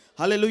 హల్లెలూయా,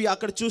 హల్లెలూయా.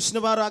 అక్కడ చూసిన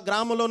వారు, ఆ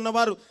గ్రామంలో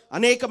ఉన్నవారు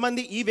అనేక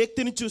మంది ఈ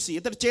వ్యక్తిని చూసి,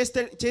 ఇతడు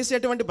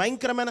చేసేటువంటి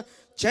భయంకరమైన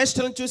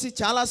చేష్టలను చూసి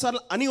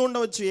చాలాసార్లు అని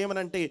ఉండవచ్చు,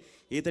 ఏమనంటే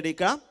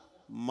ఇతడిక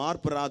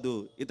మార్పు రాదు,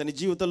 ఇతని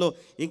జీవితంలో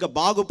ఇంకా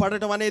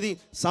బాగుపడటం అనేది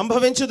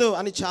సంభవించదు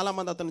అని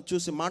చాలామంది అతను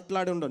చూసి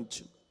మాట్లాడి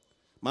ఉండవచ్చు.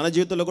 మన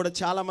జీవితంలో కూడా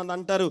చాలామంది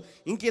అంటారు,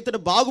 ఇంక ఇతడు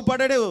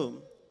బాగుపడడు,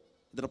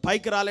 ఇతడు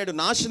పైకి రాలేడు,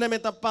 నాశనమే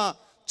తప్ప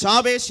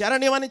చావే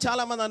శరణ్యం అని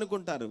చాలామంది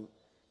అనుకుంటారు.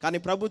 కానీ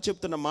ప్రభు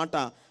చెప్తున్న మాట,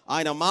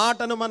 ఆయన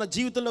మాటను మన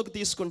జీవితంలోకి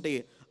తీసుకుంటే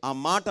ఆ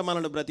మాట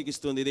మనను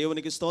బ్రతికిస్తుంది.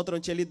 దేవునికి స్తోత్రం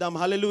చెల్లిద్దాం.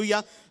 హల్లెలూయా.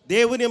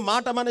 దేవుని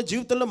మాట మన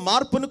జీవితంలో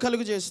మార్పును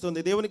కలుగు చేస్తుంది.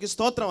 దేవునికి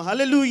స్తోత్రం.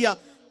 హల్లెలూయా.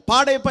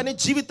 పాడే పని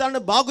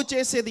జీవితాలను బాగు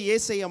చేసేది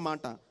యేసయ్య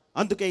మాట.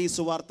 అందుకే ఈ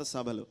సువార్త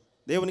సభలు.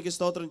 దేవునికి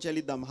స్తోత్రం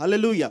చెల్లిద్దాం.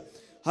 హల్లెలూయా,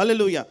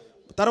 హల్లెలూయా.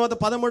 తర్వాత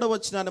 13వ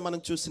వచనాన్ని మనం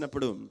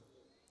చూసినప్పుడు,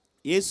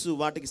 యేసు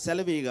వాటికి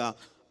సెలవీగా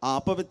ఆ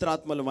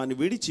అపవిత్రాత్మలు వారిని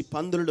విడిచి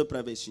పందులలో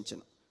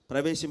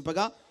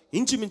ప్రవేశింపగా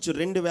ఇంచుమించు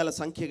 2000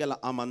 సంఖ్య గల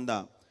ఆ మంద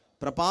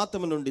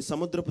ప్రపాతము నుండి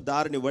సముద్రపు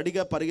దారిని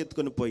వడిగా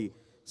పరిగెత్తుకొని పోయి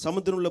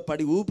సముద్రంలో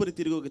పడి ఊపిరి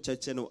తిరుగుగా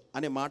చచ్చెను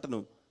అనే మాటను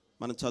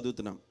మనం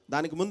చదువుతున్నాం.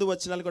 దానికి ముందు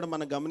వచనాలు కూడా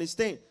మనం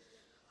గమనిస్తే,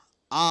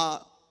 ఆ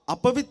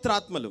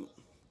అపవిత్రాత్మలు,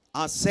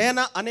 ఆ సేన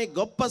అనే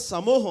గొప్ప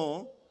సమూహం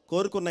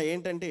కోరుకున్న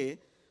ఏంటంటే,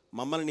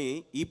 మమ్మల్ని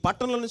ఈ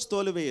పట్టణంలో నుంచి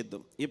తోలివేయొద్దు,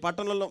 ఈ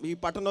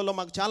పట్టణంలో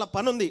మాకు చాలా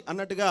పని ఉంది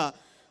అన్నట్టుగా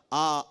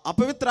ఆ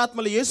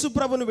అపవిత్రాత్మలు యేసు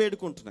ప్రభువును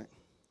వేడుకుంటున్నాయి.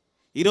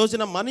 ఈ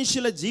రోజున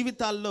మనుషుల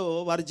జీవితాల్లో,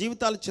 వారి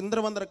జీవితాలు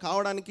చిందరవందర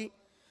కావడానికి,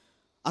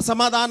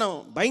 అసమాధానం,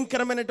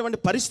 భయంకరమైనటువంటి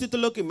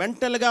పరిస్థితుల్లోకి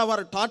మెంటల్గా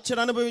వారు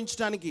టార్చర్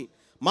అనుభవించడానికి,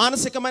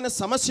 మానసికమైన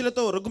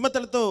సమస్యలతో,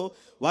 రుగ్మతలతో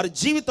వారి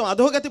జీవితం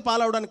అధోగతి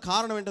పాలవడానికి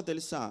కారణం ఏంటో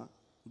తెలుసా?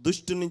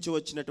 దుష్టు నుంచి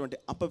వచ్చినటువంటి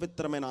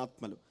అపవిత్రమైన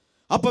ఆత్మలు,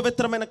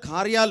 అపవిత్రమైన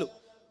కార్యాలు,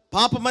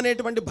 పాపం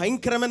అనేటువంటి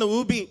భయంకరమైన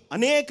ఊబి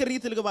అనేక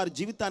రీతిలుగా వారి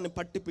జీవితాన్ని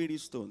పట్టి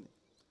పీడిస్తుంది.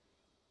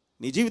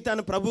 నీ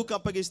జీవితాన్ని ప్రభువుకు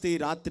అప్పగిస్తే ఈ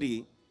రాత్రి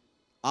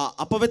ఆ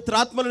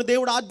అపవిత్రాత్మలను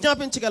దేవుడు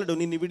ఆజ్ఞాపించగలడు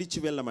నిన్ను విడిచి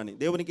వెళ్ళమని.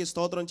 దేవునికి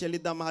స్తోత్రం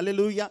చెల్లిద్దాం.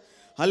 హల్లెలూయా,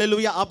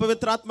 హల్లెలూయా.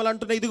 అపవిత్రాత్మలు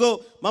అంటున్నాయి, ఇదిగో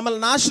మమ్మల్ని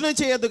నాశనం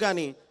చేయొద్దు,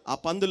 కానీ ఆ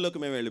పందుల్లోకి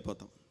మేము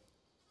వెళ్ళిపోతాం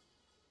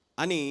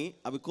అని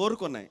అవి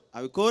కోరుకున్నాయి.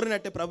 అవి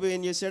కోరినట్టే ప్రభు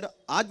ఏం చేశాడు?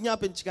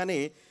 ఆజ్ఞాపించగానే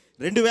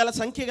 2000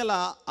 సంఖ్య గల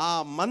ఆ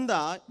మంద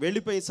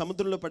వెళ్ళిపోయి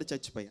సముద్రంలో పడి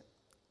చచ్చిపోయాయి.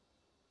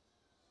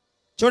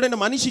 చూడండి,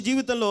 మనిషి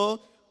జీవితంలో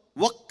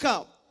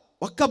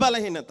ఒక్క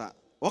బలహీనత,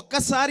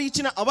 ఒక్కసారి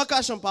ఇచ్చిన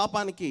అవకాశం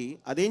పాపానికి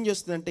అదేం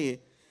చేస్తుందంటే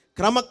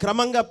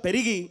క్రమంగా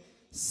పెరిగి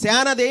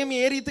సేనదేమి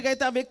ఏ రీతిగా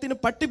అయితే ఆ వ్యక్తిని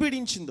పట్టి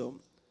పీడించిందో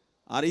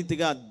ఆ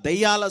రీతిగా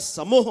దయ్యాల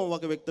సమూహం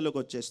ఒక వ్యక్తిలోకి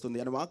వచ్చేస్తుంది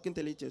అని వాక్యం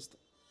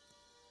తెలియజేస్తుంది.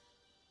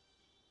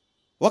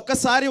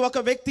 ఒక్కసారి ఒక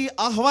వ్యక్తి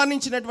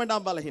ఆహ్వానించినటువంటి ఆ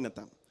బలహీనత,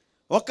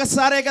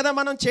 ఒక్కసారే కదా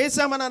మనం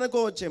చేశామని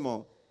అనుకోవచ్చేమో,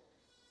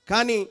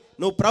 కానీ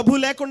నువ్వు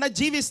ప్రభు లేకుండా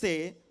జీవిస్తే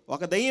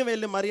ఒక దయ్యం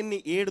వెళ్ళి మరిన్ని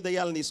 7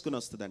 దయ్యాలను తీసుకుని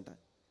వస్తుందంట.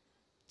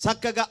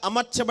 చక్కగా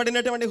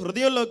అమర్చబడినటువంటి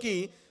హృదయంలోకి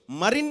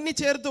మరిన్ని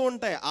చేరుతూ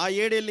ఉంటాయి. ఆ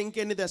 7 ఏళ్ళు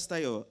ఇంకెన్ని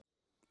తెస్తాయో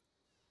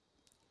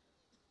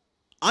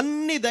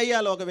అన్ని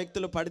దయ్యాలు ఒక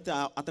వ్యక్తిలో పడితే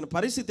అతని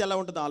పరిస్థితి ఎలా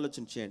ఉంటుందో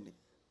ఆలోచన చేయండి.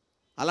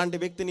 అలాంటి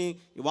వ్యక్తిని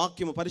ఈ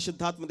వాక్యము,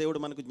 పరిశుద్ధాత్మ దేవుడు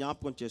మనకు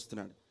జ్ఞాపకం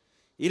చేస్తున్నాడు.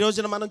 ఈ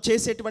రోజున మనం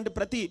చేసేటువంటి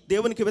ప్రతి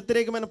దేవునికి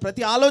వ్యతిరేకమైన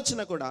ప్రతి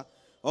ఆలోచన కూడా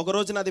ఒక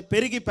రోజున అది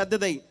పెరిగి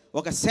పెద్దదై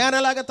ఒక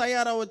సేనలాగా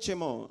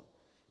తయారవచ్చేమో.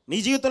 నీ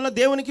జీవితంలో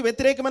దేవునికి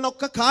వ్యతిరేకమైన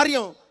ఒక్క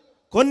కార్యం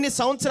కొన్ని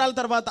సంవత్సరాల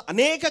తర్వాత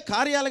అనేక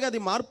కార్యాలుగా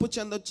అది మార్పు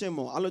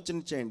చెందొచ్చేమో.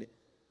 ఆలోచన చేయండి.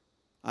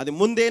 అది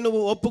ముందే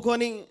నువ్వు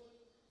ఒప్పుకొని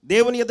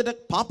దేవుని ఎదుట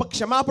పాప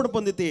క్షమాపణ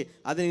పొందితే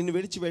అది నిన్ను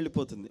విడిచి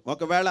వెళ్ళిపోతుంది.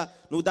 ఒకవేళ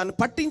నువ్వు దాన్ని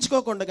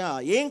పట్టించుకోకుండా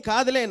ఏం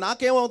కాదులే,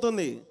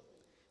 నాకేమవుతుంది,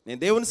 నేను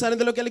దేవుని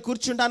సన్నిధిలోకి వెళ్ళి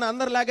కూర్చుంటాను,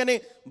 అందరిలాగానే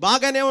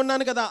బాగానే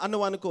ఉన్నాను కదా అని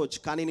నువ్వు అనుకోవచ్చు.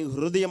 కానీ నీ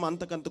హృదయం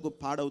అంతకంతకు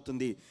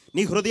పాడవుతుంది,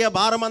 నీ హృదయ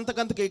భారం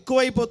అంతకంతకు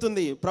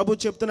ఎక్కువైపోతుంది. ప్రభు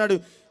చెప్తున్నాడు,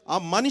 ఆ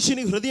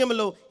మనిషిని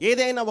హృదయంలో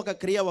ఏదైనా ఒక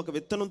క్రియ ఒక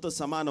విత్తనంతో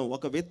సమానం.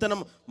 ఒక విత్తనం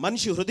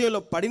మనిషి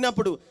హృదయంలో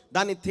పడినప్పుడు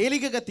దాన్ని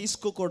తేలికగా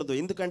తీసుకోకూడదు,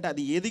 ఎందుకంటే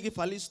అది ఎదిగి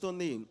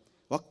ఫలిస్తుంది.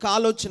 ఒక్క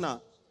ఆలోచన,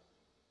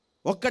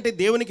 ఒక్కటి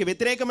దేవునికి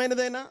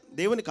వ్యతిరేకమైనదైనా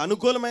దేవునికి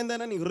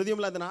అనుకూలమైనదైనా నీ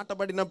హృదయంలో అది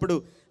నాటబడినప్పుడు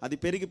అది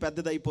పెరిగి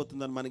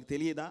పెద్దదైపోతుందని మనకు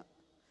తెలియదా?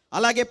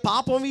 అలాగే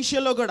పాపం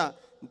విషయంలో కూడా,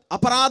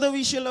 అపరాధం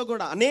విషయంలో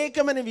కూడా,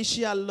 అనేకమైన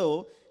విషయాల్లో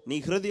నీ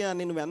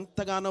హృదయాన్ని నువ్వు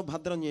ఎంతగానో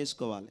భద్రం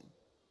చేసుకోవాలి.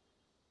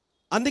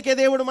 అందుకే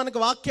దేవుడు మనకు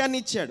వాక్యాన్ని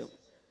ఇచ్చాడు.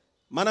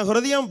 మన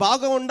హృదయం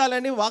బాగా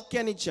ఉండాలని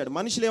వాక్యాన్ని ఇచ్చాడు.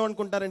 మనుషులు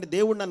ఏమనుకుంటారంటే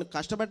దేవుడు నన్ను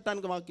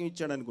కష్టపెట్టడానికి వాక్యం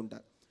ఇచ్చాడు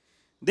అనుకుంటారు.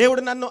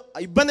 దేవుడు నన్ను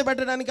ఇబ్బంది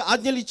పెట్టడానికి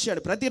ఆజ్ఞలు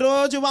ఇచ్చాడు.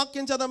 ప్రతిరోజు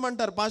వాక్యం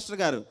చదవమంటారు పాస్టర్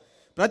గారు,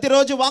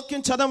 ప్రతిరోజు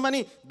వాక్యం చదవమని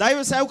దైవ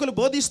సేవకులు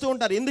బోధిస్తూ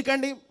ఉంటారు.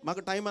 ఎందుకండి,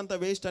 మాకు టైం అంతా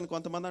వేస్ట్ అని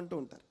కొంతమంది అంటూ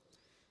ఉంటారు.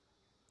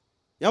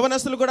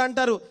 యవనస్తులు కూడా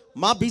అంటారు,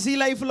 మా బిజీ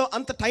లైఫ్లో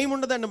అంత టైం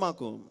ఉండదండి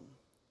మాకు.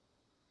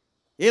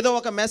 ఏదో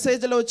ఒక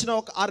మెసేజ్లో వచ్చిన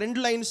ఆ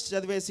 2 లైన్స్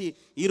చదివేసి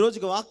ఈ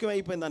రోజుకి వాక్యం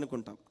అయిపోయింది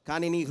అనుకుంటాం.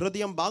 కానీ నీ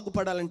హృదయం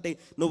బాగుపడాలంటే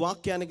నువ్వు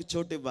వాక్యానికి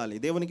చోటు ఇవ్వాలి.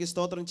 దేవునికి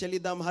స్తోత్రం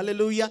చెల్లిద్దాం.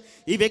 హల్లెలూయా.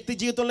 ఈ వ్యక్తి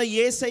జీవితంలో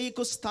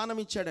యేసయ్యకు స్థానం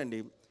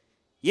ఇచ్చాడండి.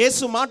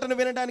 యేసు మాటను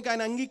వినడానికి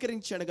ఆయన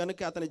అంగీకరించాడు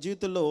కనుక అతని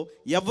జీవితంలో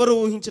ఎవరు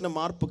ఊహించిన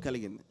మార్పు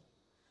కలిగింది.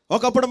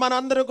 ఒకప్పుడు మన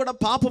అందరూ కూడా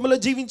పాపములో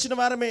జీవించిన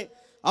వారమే,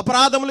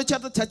 అపరాధముల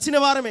చేత చచ్చిన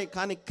వారమే.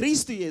 కానీ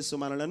క్రీస్తు యేసు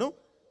మనలను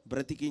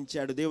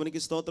బ్రతికించాడు. దేవునికి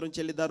స్తోత్రం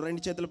చెల్లిద్దారు.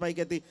 రెండు చేతుల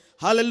పైకెత్తి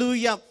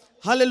హల్లెలూయా,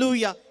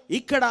 హల్లెలూయా.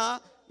 ఇక్కడ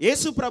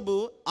యేసు ప్రభు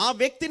ఆ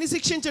వ్యక్తిని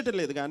శిక్షించటం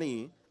లేదు, కానీ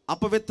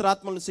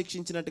అపవిత్రాత్మలను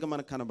శిక్షించినట్టుగా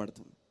మనకు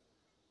కనబడుతుంది.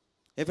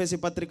 ఎఫెసీ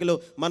పత్రికలో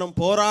మనం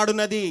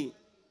పోరాడునది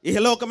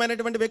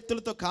ఇహలోకమైనటువంటి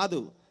వ్యక్తులతో కాదు,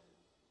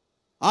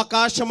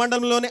 ఆకాశ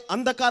మండలంలోని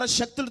అంధకార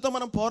శక్తులతో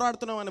మనం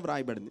పోరాడుతున్నాం అని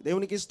వ్రాయబడింది.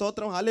 దేవునికి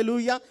స్తోత్రం,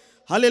 హల్లెలూయా,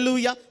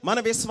 హల్లెలూయా. మన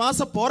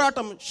విశ్వాస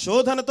పోరాటం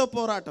శోధనతో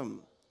పోరాటం.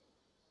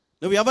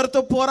 నువ్వు ఎవరితో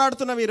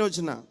పోరాడుతున్నావు ఈ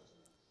రోజున?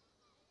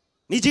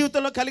 నీ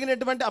జీవితంలో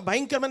కలిగినటువంటి ఆ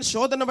భయంకరమైన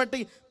శోధన బట్టి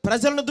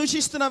ప్రజలను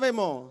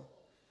దూషిస్తున్నావేమో,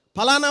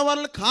 ఫలానా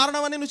వాళ్ళ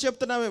కారణం అని నువ్వు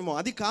చెప్తున్నావేమో.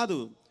 అది కాదు.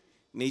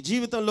 నీ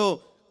జీవితంలో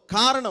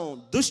కారణం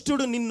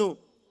దుష్టుడు నిన్ను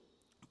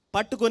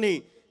పట్టుకొని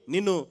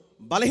నిన్ను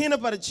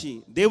బలహీనపరిచి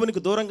దేవునికి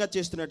దూరంగా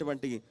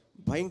చేస్తున్నటువంటి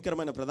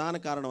భయంకరమైన ప్రధాన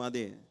కారణం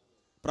అదే.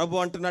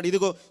 ప్రభు అంటున్నాడు,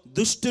 ఇదిగో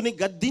దుష్టుని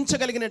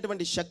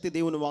గద్దించగలిగినటువంటి శక్తి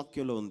దేవుని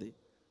వాక్యంలో ఉంది.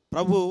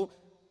 ప్రభు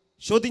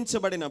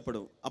శోధించబడినప్పుడు,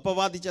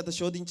 అపవాది చేత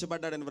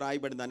శోధించబడ్డాడని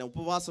వ్రాయబడింది. ఆయన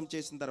ఉపవాసం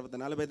చేసిన తర్వాత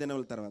 40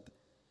 దినాల తర్వాత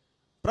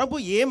ప్రభు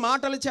ఏ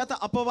మాటల చేత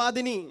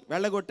అపవాదిని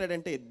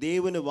వెళ్ళగొట్టాడంటే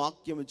దేవుని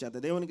వాక్యము చేత.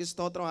 దేవునికి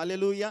స్తోత్రం,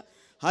 హల్లెలూయా,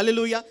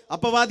 హల్లెలూయా.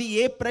 అపవాది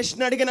ఏ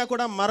ప్రశ్న అడిగినా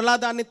కూడా మరలా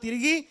దాన్ని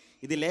తిరిగి,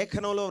 ఇది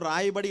లేఖనంలో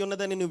రాయబడి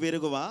ఉన్నదని నువ్వు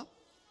ఎరుగువా,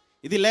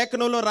 ఇది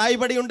లేఖనంలో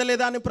రాయబడి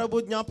ఉండలేదా అని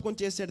ప్రభు జ్ఞాపకం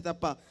చేసాడు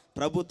తప్ప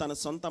ప్రభు తన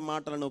సొంత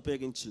మాటలను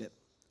ఉపయోగించలేదు.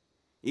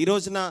 ఈ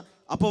రోజున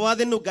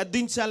అపవాదిని నువ్వు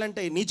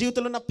గద్దించాలంటే, నీ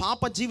జీవితంలో ఉన్న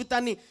పాప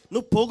జీవితాన్ని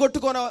నువ్వు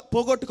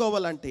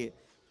పోగొట్టుకోవాలంటే,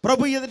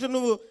 ప్రభు ఎదుట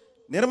నువ్వు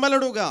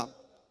నిర్మలుడుగా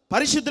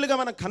పరిశుద్ధులుగా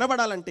మనం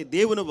కనబడాలంటే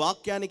దేవుని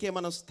వాక్యానికే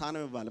మనం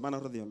స్థానం ఇవ్వాలి మన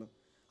హృదయంలో.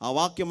 ఆ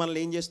వాక్యం మనల్ని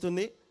ఏం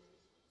చేస్తుంది?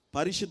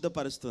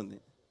 పరిశుద్ధపరుస్తుంది,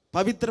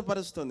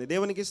 పవిత్రపరుస్తుంది.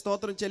 దేవునికి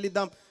స్తోత్రం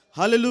చెల్లిద్దాం.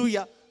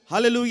 హల్లెలూయా,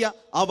 హల్లెలూయా.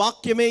 ఆ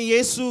వాక్యమే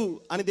యేసు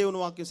అని దేవుని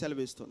వాక్యం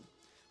సెలవిస్తుంది.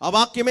 ఆ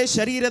వాక్యమే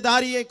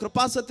శరీరధారి అయి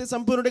కృపాసత్య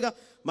సంపూర్ణుడిగా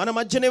మన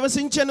మధ్య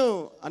నివసించెను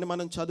అని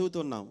మనం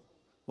చదువుతున్నాం.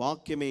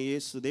 వాక్యమే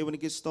యేసు.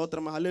 దేవునికి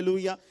స్తోత్రం,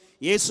 హల్లెలూయా.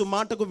 యేసు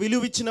మాటకు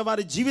విలువిచ్చిన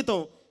వారి జీవితం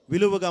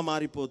విలువగా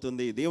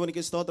మారిపోతుంది.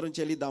 దేవునికి స్తోత్రం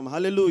చెల్లిద్దాం,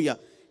 హల్లెలూయా.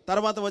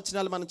 తర్వాత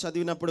వచనాలు మనం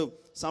చదివినప్పుడు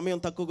సమయం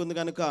తక్కువగా ఉంది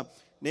కనుక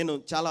నేను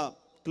చాలా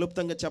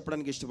క్లుప్తంగా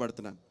చెప్పడానికి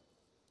ఇష్టపడుతున్నాను.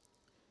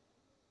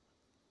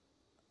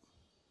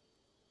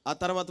 ఆ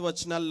తర్వాత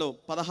వచనాల్లో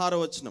 16వ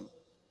వచనం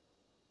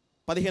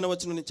 15వ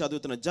వచనం నుంచి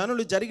చదువుతున్నాను.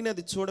 జనులు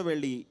జరిగినది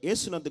చూడవెళ్ళి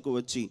యేసునద్దకు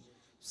వచ్చి,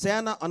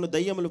 సేన అను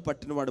దయ్యములు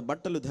పట్టినవాడు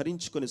బట్టలు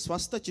ధరించుకొని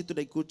స్వస్థ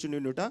చిత్తుడై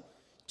కూర్చునినుట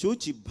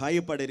చూచి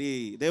భయపడిరి.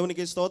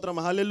 దేవునికి స్తోత్రం,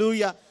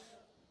 హల్లెలూయా.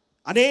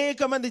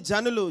 అనేక మంది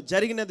జనులు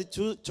జరిగినది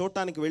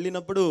చూడటానికి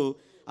వెళ్ళినప్పుడు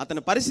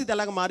అతని పరిస్థితి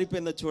ఎలాగ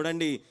మారిపోయిందో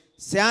చూడండి.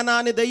 సేన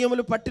అనే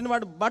దయ్యములు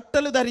పట్టినవాడు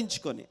బట్టలు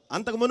ధరించుకొని,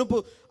 అంతకు మునుపు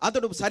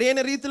అతడు సరైన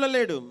రీతిలో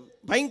లేడు,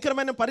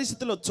 భయంకరమైన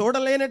పరిస్థితిలో,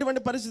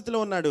 చూడలేనటువంటి పరిస్థితిలో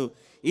ఉన్నాడు.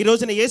 ఈ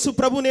రోజున యేసు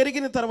ప్రభువుని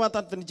ఎరిగిన తర్వాత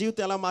అతని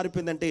జీవితం ఎలా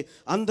మారిపోయిందంటే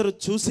అందరూ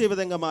చూసే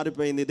విధంగా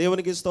మారిపోయింది.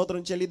 దేవునికి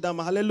స్తోత్రం చెల్లిద్దాం,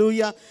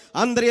 హల్లెలూయా.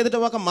 అందరి ఎదుట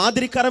ఒక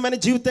మాదిరికరమైన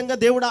జీవితంగా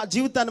దేవుడు ఆ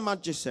జీవితాన్ని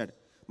మార్చేశాడు.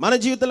 మన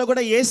జీవితంలో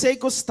కూడా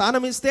యేసయ్యకు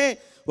స్థానం ఇస్తే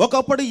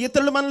ఒకప్పుడు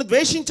ఇతరులు మనల్ని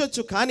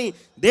ద్వేషించవచ్చు, కానీ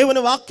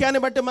దేవుని వాక్యాన్ని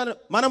బట్టి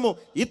మనము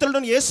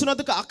ఇతరులను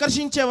యేసునొద్దకు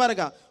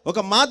ఆకర్షించేవారుగా ఒక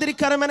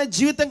మాదిరికరమైన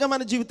జీవితంగా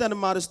మన జీవితాన్ని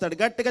మారుస్తాడు.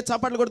 గట్టిగా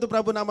చప్పట్లు కొడుతూ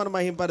ప్రభు నామమును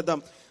మహింపరుద్దాం.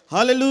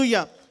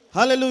 హల్లెలూయా,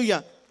 హల్లెలూయా.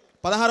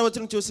 16వ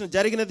వచనం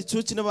జరిగినది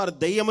చూచిన వారు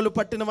దయ్యములు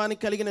పట్టిన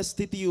వానికి కలిగిన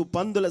స్థితియు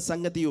పందుల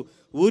సంగతియు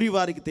ఊరి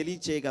వారికి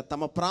తెలియచేయగా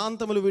తమ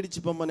ప్రాంతములు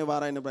విడిచిపోమని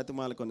వారు ఆయన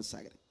బ్రతిమాలు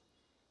కొనసాగారు.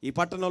 ఈ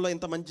పట్టణంలో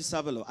ఇంత మంచి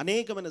సభలు,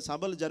 అనేకమైన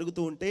సభలు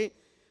జరుగుతూ ఉంటే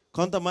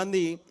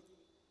కొంతమంది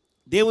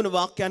దేవుని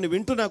వాక్యాన్ని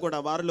వింటున్నా కూడా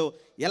వారిలో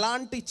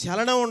ఎలాంటి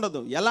చలనం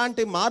ఉండదు,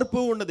 ఎలాంటి మార్పు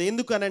ఉండదు.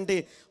 ఎందుకనంటే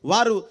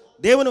వారు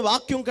దేవుని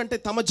వాక్యం కంటే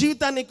తమ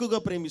జీవితాన్ని ఎక్కువగా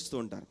ప్రేమిస్తూ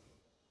ఉంటారు.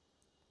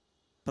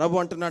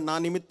 ప్రభు అంటున్నాడు, నా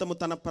నిమిత్తము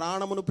తన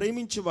ప్రాణమును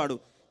ప్రేమించేవాడు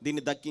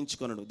దీన్ని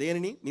దక్కించుకొనడు,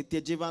 దేనిని? నిత్య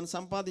జీవాన్ని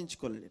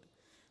సంపాదించుకోలేడు.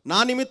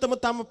 నా నిమిత్తము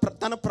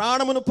తన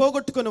ప్రాణమును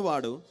పోగొట్టుకుని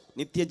వాడు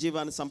నిత్య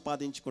జీవాన్ని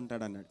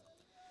సంపాదించుకుంటాడు అన్నాడు.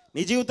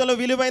 నీ జీవితంలో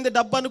విలువైంది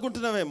డబ్బు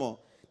అనుకుంటున్నావేమో,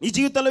 నీ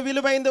జీవితంలో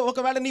విలువైంది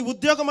ఒకవేళ నీ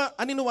ఉద్యోగం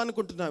అని నువ్వు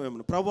అనుకుంటున్నావేమో.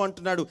 ప్రభు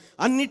అంటున్నాడు,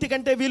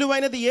 అన్నిటికంటే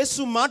విలువైనది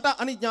యేసు మాట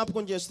అని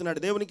జ్ఞాపకం చేస్తున్నాడు.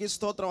 దేవునికి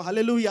స్తోత్రం,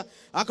 హల్లెలూయా.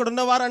 అక్కడ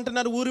ఉన్నవారు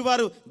అంటున్నారు, ఊరి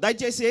వారు,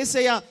 దయచేసి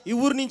యేసయ్య ఈ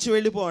ఊరి నుంచి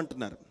వెళ్ళిపో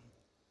అంటున్నారు.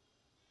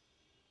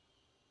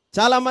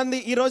 చాలామంది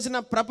ఈ రోజున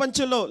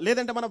ప్రపంచంలో,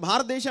 లేదంటే మన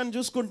భారతదేశాన్ని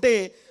చూసుకుంటే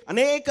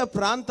అనేక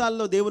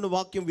ప్రాంతాల్లో దేవుని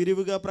వాక్యం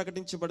విరివిగా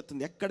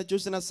ప్రకటించబడుతుంది. ఎక్కడ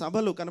చూసినా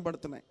సభలు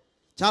కనబడుతున్నాయి.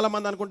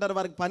 చాలామంది అనుకుంటారు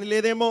వారికి పని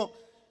లేదేమో,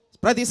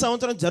 ప్రతి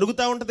సంవత్సరం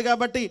జరుగుతూ ఉంటుంది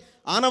కాబట్టి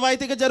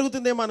ఆనవాయితీగా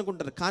జరుగుతుందేమో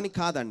అనుకుంటారు. కానీ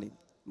కాదండి,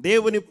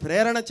 దేవుని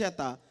ప్రేరణ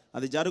చేత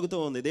అది జరుగుతూ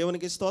ఉంది.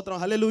 దేవునికి స్తోత్రం,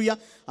 హల్లెలూయా.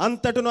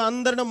 అంతటను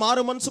అందరిని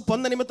మారు మనసు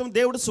పొంద నిమిత్తం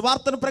దేవుడు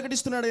సువార్తను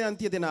ప్రకటిస్తున్నాడు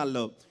అంత్య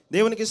దినాల్లో.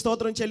 దేవునికి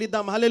స్తోత్రం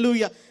చెల్లిద్దాం,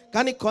 హల్లెలూయా.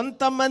 కానీ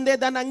కొంతమందే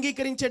దాన్ని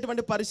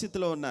అంగీకరించేటువంటి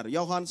పరిస్థితిలో ఉన్నారు.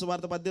 యోహాను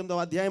సువార్త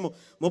 18వ అధ్యాయము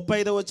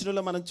 35వ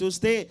వచనంలో మనం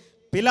చూస్తే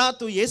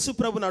పిలాతు యేసు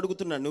ప్రభుని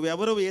అడుగుతున్నాడు,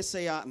 నువ్వెవరు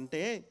యేసయ్యా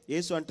అంటే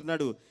యేసు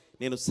అంటున్నాడు,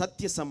 నేను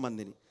సత్య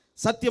సంబంధిని,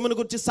 సత్యమును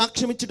గురించి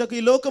సాక్ష్యం ఇచ్చుటకు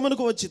ఈ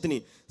లోకమునకు వచ్చి తిని,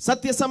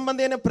 సత్య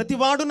సంబంధి అయిన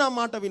ప్రతివాడు నా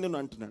మాట వినును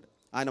అంటున్నాడు.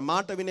 ఆయన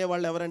మాట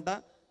వినేవాళ్ళు ఎవరంట?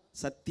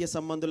 సత్య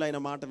సంబంధులు ఆయన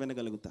మాట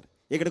వినగలుగుతారు.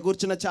 ఇక్కడ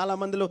కూర్చున్న చాలా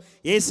మందిలో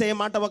యేసయ్య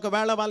మాట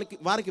ఒకవేళ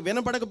వారికి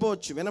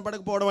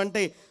వినపడకపోవడం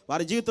అంటే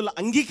వారి జీవితంలో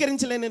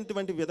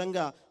అంగీకరించలేనటువంటి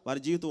విధంగా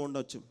వారి జీవితం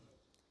ఉండొచ్చు.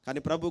 కానీ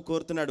ప్రభు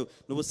కోరుతున్నాడు,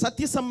 నువ్వు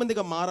సత్య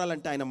సంబంధిగా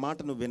మారాలంటే ఆయన మాట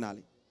నువ్వు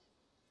వినాలి.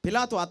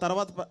 పిలాతు ఆ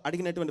తర్వాత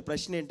అడిగినటువంటి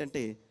ప్రశ్న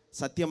ఏంటంటే,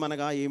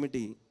 సత్యమనగా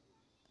ఏమిటి?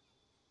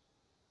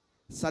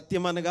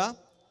 సత్యమనగా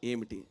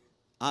ఏమిటి?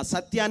 ఆ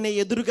సత్యాన్ని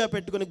ఎదురుగా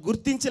పెట్టుకొని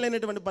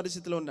గుర్తించలేనటువంటి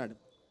పరిస్థితిలో ఉన్నాడు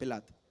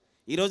పిలాతు.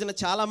 ఈ రోజున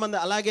చాలామంది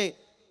అలాగే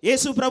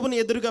యేసు ప్రభుని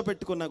ఎదురుగా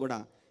పెట్టుకున్నా కూడా,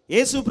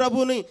 యేసు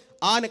ప్రభుని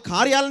ఆయన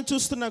కార్యాలను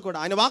చూస్తున్నా కూడా,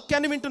 ఆయన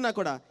వాక్యాన్ని వింటున్నా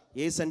కూడా,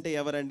 యేసు అంటే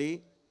ఎవరండి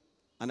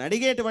అని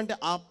అడిగేటువంటి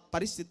ఆ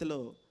పరిస్థితిలో,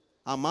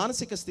 ఆ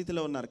మానసిక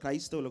స్థితిలో ఉన్నారు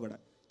క్రైస్తవులు కూడా.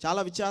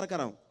 చాలా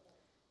విచారకరం.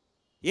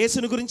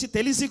 యేసుని గురించి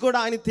తెలిసి కూడా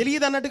ఆయన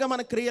తెలియదు అన్నట్టుగా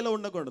మన క్రియలో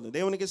ఉండకూడదు.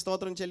 దేవునికి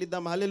స్తోత్రం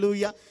చెల్లిద్దాం.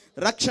 హల్లెలూయా.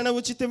 రక్షణ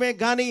ఉచితమే,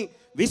 కానీ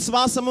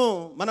విశ్వాసము,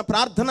 మన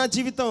ప్రార్థనా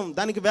జీవితం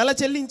దానికి వెల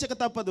చెల్లించక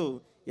తప్పదు.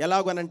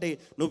 ఎలాగనంటే,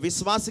 నువ్వు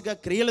విశ్వాసిగా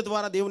క్రియల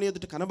ద్వారా దేవుని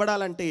ఎదుట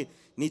కనబడాలంటే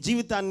నీ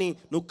జీవితాన్ని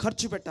నువ్వు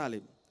ఖర్చు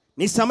పెట్టాలి,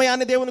 నీ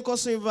సమయాన్ని దేవుని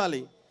కోసం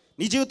ఇవ్వాలి,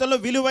 నీ జీవితంలో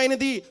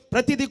విలువైనది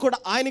ప్రతిదీ కూడా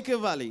ఆయనకి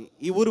ఇవ్వాలి.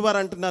 ఈ ఊరు వారు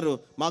అంటున్నారు,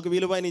 మాకు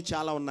విలువైనవి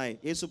చాలా ఉన్నాయి,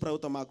 యేసు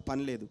ప్రభుతో మాకు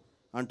పని లేదు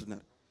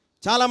అంటున్నారు.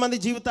 చాలామంది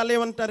జీవితాలు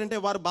ఏమంటారంటే,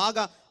 వారు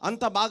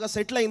అంత బాగా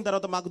సెటిల్ అయిన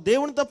తర్వాత మాకు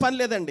దేవునితో పని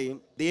లేదండి.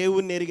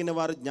 దేవుణ్ణి ఎరిగిన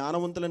వారు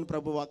జ్ఞానవంతులని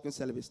ప్రభు వాక్యం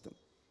సెలవిస్తుంది.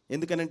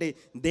 ఎందుకనంటే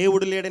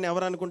దేవుడు లేడని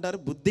ఎవరు అనుకుంటారు?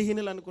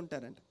 బుద్ధిహీనులు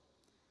అనుకుంటారంట.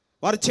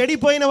 వారు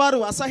చెడిపోయిన వారు,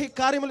 అసహ్య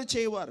కార్యములు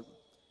చేయవారు.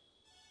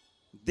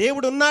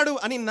 దేవుడు ఉన్నాడు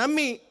అని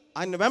నమ్మి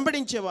ఆయన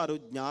వెంబడించేవారు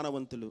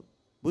జ్ఞానవంతులు,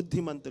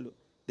 బుద్ధిమంతులు.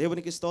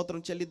 దేవునికి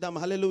స్తోత్రం చెల్లిద్దాం.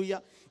 హల్లెలూయా.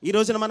 ఈ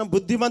రోజున మనం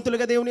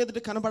బుద్ధిమంతులుగా దేవుని ఎదుట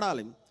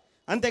కనబడాలి.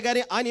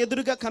 అంతేగాని ఆయన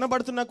ఎదురుగా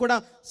కనబడుతున్నా కూడా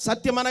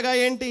సత్యం అనగా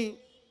ఏంటి,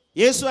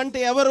 యేసు అంటే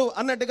ఎవరు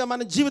అన్నట్టుగా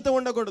మన జీవితం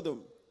ఉండకూడదు.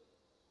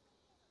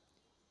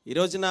 ఈ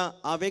రోజున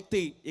ఆ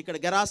వ్యక్తి ఇక్కడ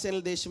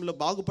గెరాసేనుల దేశంలో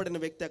బాగుపడిన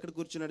వ్యక్తి ఎక్కడ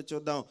కూర్చున్నాడు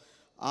చూద్దాం.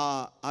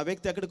 ఆ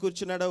వ్యక్తి ఎక్కడ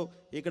కూర్చున్నాడో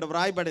ఇక్కడ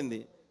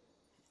వ్రాయబడింది.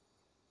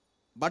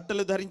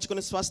 బట్టలు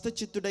ధరించుకుని స్వస్థ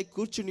చిత్తుడై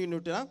కూర్చుని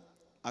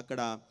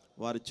అక్కడ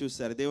వారు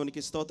చూశారు.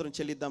 దేవునికి స్తోత్రం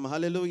చెల్లిద్దాం.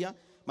 హల్లెలూయా.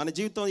 మన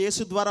జీవితం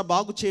యేసు ద్వారా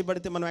బాగు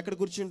చేయబడితే మనం ఎక్కడ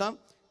కూర్చుంటాం?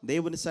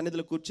 దేవుని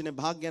సన్నిధిలో కూర్చునే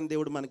భాగ్యాన్ని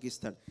దేవుడు మనకి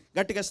ఇస్తాడు.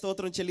 గట్టిగా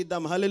స్తోత్రం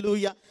చెల్లిద్దాం.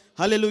 హల్లెలూయా,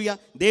 హల్లెలూయా.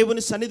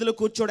 దేవుని సన్నిధిలో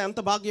కూర్చోవడం ఎంత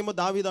భాగ్యమో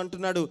దావీదు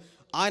అంటున్నాడు.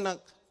 ఆయన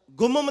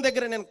గుమ్మం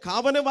దగ్గర నేను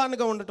కావని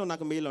వానిగా ఉండటం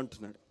నాకు మేలు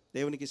అంటున్నాడు.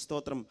 దేవునికి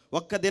స్తోత్రం.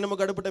 ఒక్క దినము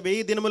గడుపుట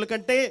 1000 దినముల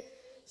కంటే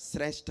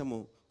శ్రేష్టము.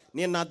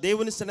 నేను నా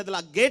దేవుని సన్నిధిలో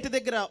ఆ గేటు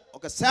దగ్గర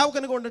ఒక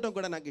సేవకునిగా ఉండటం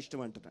కూడా నాకు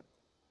ఇష్టం అంటున్నాడు.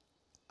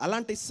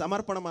 అలాంటి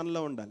సమర్పణ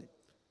మనలో ఉండాలి.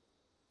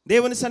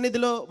 దేవుని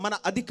సన్నిధిలో మన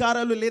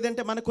అధికారాలు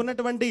లేదంటే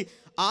మనకున్నటువంటి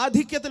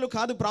ఆధిక్యతలు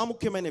కాదు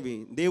ప్రాముఖ్యమైనవి.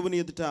 దేవుని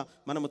ఎదుట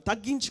మనము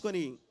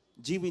తగ్గించుకొని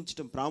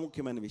జీవించడం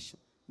ప్రాముఖ్యమైన విషయం.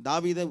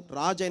 దావీదు,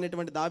 రాజు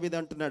అయినటువంటి దావీదు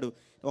అంటున్నాడు,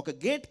 ఒక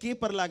గేట్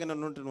కీపర్ లాగా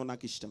నన్ను ఉండటం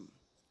నాకు ఇష్టం.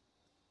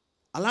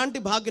 అలాంటి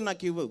భాగ్యం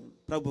నాకు ఇవ్వు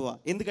ప్రభువా,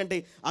 ఎందుకంటే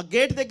ఆ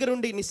గేట్ దగ్గర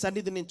ఉండి నీ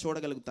సన్నిధిని నేను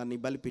చూడగలుగుతాను, నీ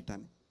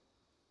బలిపీఠాన్ని.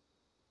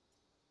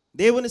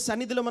 దేవుని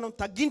సన్నిధిలో మనం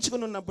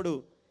తగ్గించుకుని ఉన్నప్పుడు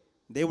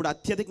దేవుడు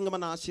అత్యధికంగా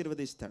మనం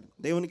ఆశీర్వదిస్తాడు.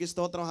 దేవునికి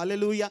స్తోత్రం.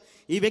 హల్లెలూయా.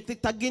 ఈ వ్యక్తి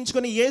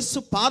తగ్గించుకొని యేసు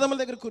పాదముల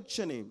దగ్గర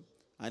కూర్చొని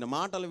ఆయన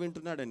మాటలు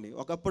వింటున్నాడండి.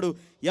 ఒకప్పుడు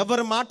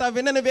ఎవరి మాట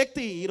వినని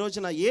వ్యక్తి ఈ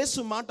రోజున యేసు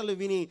మాటలు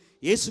విని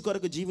యేసు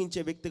కొరకు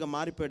జీవించే వ్యక్తిగా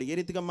మారిపోయాడు. ఏ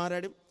రీతిగా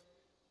మారాడు?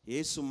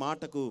 యేసు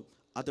మాటకు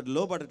అతడు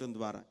లోబడటం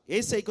ద్వారా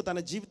యేసయ్యకు తన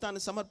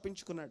జీవితాన్ని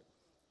సమర్పించుకున్నాడు.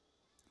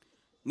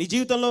 నీ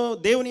జీవితంలో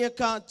దేవుని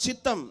యొక్క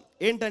చిత్తం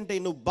ఏంటంటే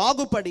నువ్వు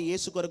బాగుపడి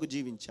యేసు కొరకు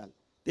జీవించాలి.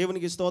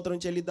 దేవునికి స్తోత్రం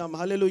చెల్లిద్దాం.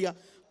 హల్లెలూయా.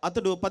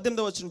 అతడు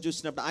 18వ వచనం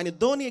చూసినప్పుడు, ఆయన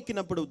ధోని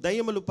ఎక్కినప్పుడు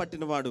దయ్యములు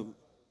పట్టినవాడు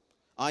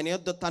ఆయన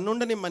యొద్ద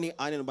తన్నుండనిమ్మని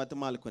ఆయనను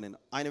బతిమాలుకొనెను.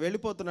 ఆయన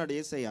వెళ్ళిపోతున్నాడు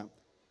యేసయ్య.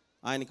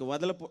 ఆయనకు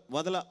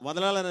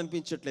వదలాలని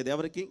అనిపించట్లేదు.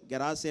 ఎవరికి?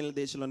 గెరాసేనుల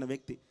దేశంలో ఉన్న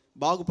వ్యక్తి,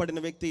 బాగుపడిన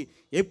వ్యక్తి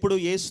ఎప్పుడు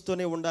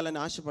యేసుతోనే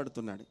ఉండాలని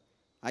ఆశపడుతున్నాడు.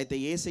 అయితే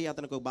యేసయ్య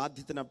అతనికి ఒక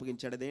బాధ్యతను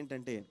అప్పగించాడు.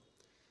 అదేంటంటే,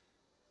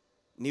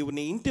 నీవు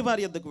నీ ఇంటి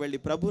వారి యొద్దకు వెళ్ళి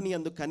ప్రభుని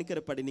యందు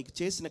కనికరపడి నీకు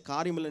చేసిన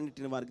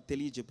కార్యములన్నిటిని వారికి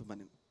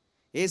తెలియజెప్పమని.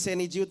 యేసయ్య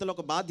నీ జీవితంలో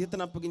ఒక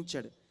బాధ్యతను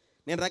అప్పగించాడు.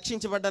 నేను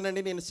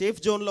రక్షించబడ్డానండి, నేను సేఫ్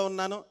జోన్లో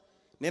ఉన్నాను,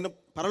 నేను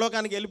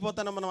పరలోకానికి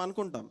వెళ్ళిపోతానని మనం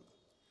అనుకుంటాం.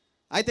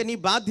 అయితే నీ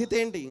బాధ్యత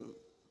ఏంటి?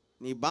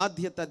 నీ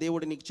బాధ్యత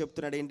దేవుడు నీకు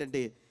చెప్తున్నాడు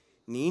ఏంటంటే,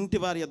 నీ ఇంటి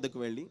వారి యొద్దకు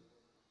వెళ్ళి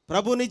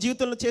ప్రభు నీ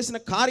జీవితంలో చేసిన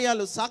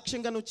కార్యాలు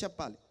సాక్ష్యంగా నువ్వు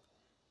చెప్పాలి.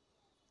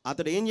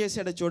 అతడు ఏం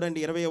చేశాడో చూడండి.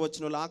 20వ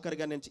వచనంలో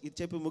ఆఖరిగా నేను ఇది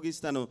చెప్పి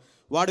ముగిస్తాను.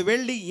 వాడు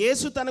వెళ్ళి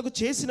యేసు తనకు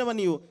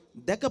చేసినవని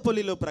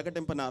దెకపొలిలో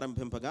ప్రకటింపన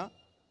ఆరంభింపగా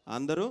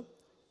అందరూ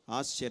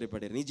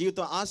ఆశ్చర్యపడారు. నీ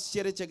జీవితం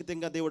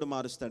ఆశ్చర్యచకితంగా దేవుడు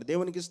మారుస్తాడు.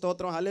 దేవునికి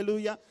స్తోత్రం.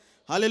 హల్లెలూయా,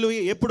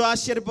 హల్లెలూయా. ఎప్పుడు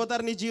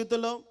ఆశ్చర్యపోతారు నీ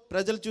జీవితంలో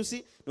ప్రజలు చూసి?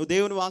 నువ్వు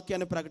దేవుని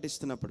వాక్యాన్ని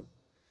ప్రకటిస్తున్నప్పుడు.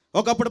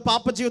 ఒకప్పుడు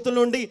పాప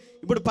జీవితంలో ఉండి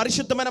ఇప్పుడు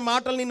పరిశుద్ధమైన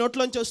మాటలు నీ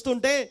నోట్లోంచి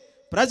వస్తుంటే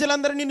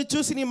ప్రజలందరూ నిన్ను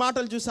చూసి నీ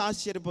మాటలు చూసి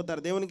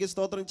ఆశ్చర్యపోతారు. దేవునికి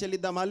స్తోత్రం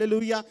చెల్లిద్దాం.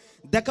 హల్లెలూయా.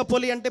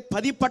 దెకపొలి అంటే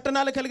 10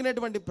 పట్టణాలు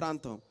కలిగినటువంటి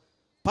ప్రాంతం.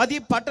 10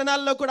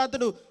 పట్టణాల్లో కూడా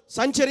అతడు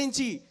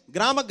సంచరించి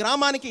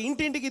గ్రామానికి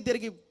ఇంటింటికి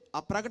తిరిగి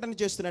ఆ ప్రకటన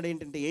చేస్తున్నాడు.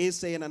 ఏంటంటే,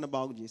 యేసయ్య నన్ను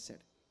బాగు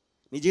చేశాడు.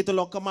 నీ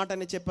జీవితంలో ఒక్క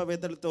మాటని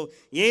చెప్పవేతలతో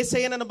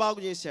యేసయ్య నన్ను బాగు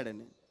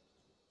చేశాడని.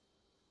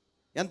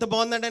 ఎంత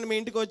బాగుందండి. మీ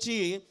ఇంటికి వచ్చి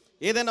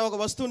ఏదైనా ఒక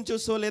వస్తువుని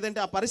చూసో లేదంటే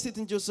ఆ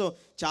పరిస్థితిని చూసో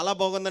చాలా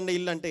బాగుందండి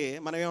ఇల్లు అంటే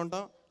మనం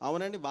ఏమంటాం?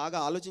 అవునండి, బాగా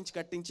ఆలోచించి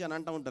కట్టించి అని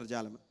అంటూ ఉంటారు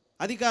చాలా.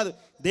 అది కాదు,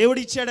 దేవుడు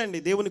ఇచ్చాడండి,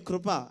 దేవుని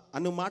కృప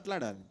అని నువ్వు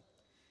మాట్లాడాలి.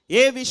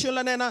 ఏ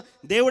విషయంలోనైనా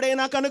దేవుడే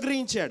నాకు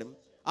అనుగ్రహించాడు,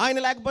 ఆయన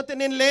లేకపోతే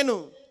నేను లేను,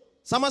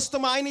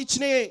 సమస్తం ఆయన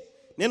ఇచ్చినయే,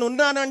 నేను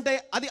ఉన్నానంటే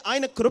అది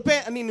ఆయన కృపే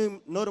అని నువ్వు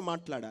నోరు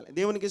మాట్లాడాలి.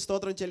 దేవునికి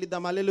స్తోత్రం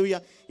చెల్లిద్దాం. హల్లెలూయా.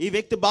 ఈ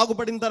వ్యక్తి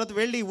బాగుపడిన తర్వాత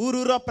వెళ్ళి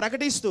ఊరూరా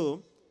ప్రకటిస్తూ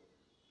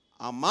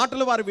ఆ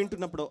మాటలు వారు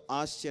వింటున్నప్పుడు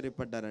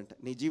ఆశ్చర్యపడ్డారంట.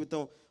 నీ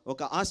జీవితం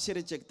ఒక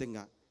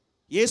ఆశ్చర్యచకితంగా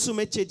యేసు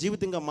మెచ్చే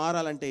జీవితంగా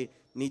మారాలంటే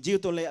నీ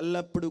జీవితంలో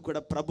ఎల్లప్పుడూ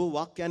కూడా ప్రభు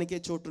వాక్యానికే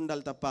చోటు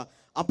ఉండాలి తప్ప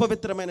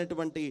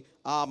అపవిత్రమైనటువంటి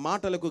ఆ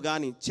మాటలకు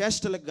కానీ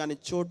చేష్టలకు కానీ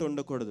చోటు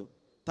ఉండకూడదు.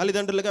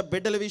 తల్లిదండ్రులుగా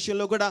బిడ్డల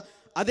విషయంలో కూడా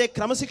అదే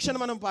క్రమశిక్షణ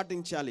మనం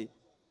పాటించాలి.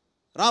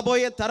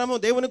 రాబోయే తరము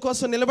దేవుని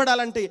కోసం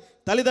నిలబడాలంటే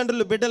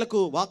తల్లిదండ్రులు బిడ్డలకు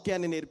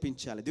వాక్యాన్ని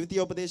నేర్పించాలి.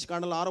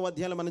 ద్వితీయోపదేశకాండంలో 6వ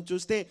అధ్యాయంలో మనం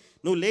చూస్తే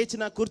నువ్వు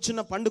లేచినా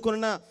కూర్చున్నా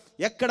పండుకున్నా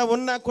ఎక్కడ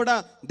ఉన్నా కూడా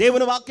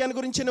దేవుని వాక్యాన్ని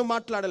గురించి నువ్వు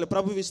మాట్లాడాలి.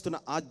 ప్రభువు ఇస్తున్న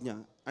ఆజ్ఞ.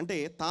 అంటే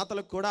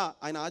తాతలకు కూడా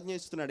ఆయన ఆజ్ఞ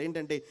ఇస్తున్నాడు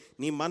ఏంటంటే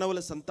నీ మనవల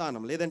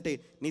సంతానం లేదంటే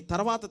నీ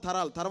తర్వాత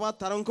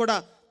తరం కూడా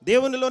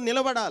దేవునిలో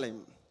నిలబడాలి.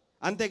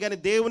 అంతేగాని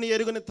దేవుని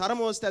ఎరుగుని తరం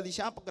వస్తే అది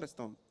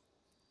శాపగ్రస్తం.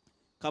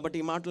 కాబట్టి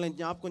ఈ మాటలు నేను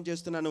జ్ఞాపకం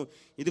చేస్తున్నాను.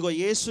 ఇదిగో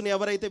యేసుని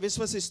ఎవరైతే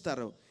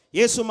విశ్వసిస్తారో,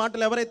 యేసు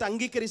మాటలు ఎవరైతే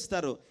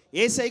అంగీకరిస్తారో,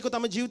 యేసయ్యకు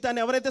తమ జీవితాన్ని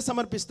ఎవరైతే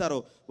సమర్పిస్తారో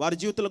వారి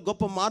జీవితంలో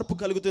గొప్ప మార్పు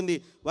కలుగుతుంది.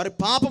 వారి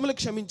పాపములు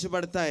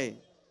క్షమించబడతాయి,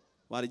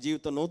 వారి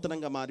జీవితం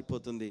నూతనంగా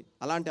మారిపోతుంది.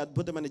 అలాంటి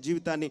అద్భుతమైన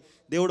జీవితాన్ని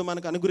దేవుడు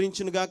మనకు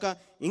అనుగ్రహించును గాక.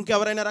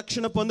 ఇంకెవరైనా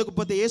రక్షణ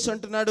పొందకపోతే యేసు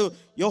అంటున్నాడు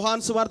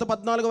యోహాను సువార్త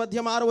 14వ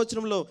అధ్యాయం 6వ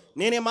వచనంలో,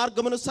 నేనే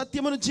మార్గమును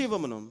సత్యమును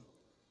జీవమును,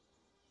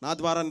 నా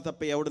ద్వారా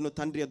తప్ప ఎవడును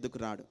తండ్రి వద్దకు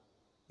రాడు.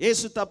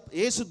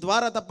 యేసు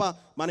ద్వారా తప్ప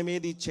మనం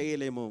ఏది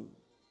చేయలేము.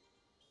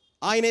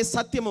 ఆయనే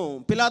సత్యము.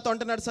 పిలాతో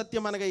అంటున్నాడు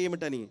సత్యం అనగా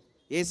ఏమిటని.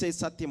 యేసే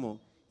సత్యము.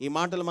 ఈ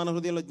మాటలు మన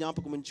హృదయంలో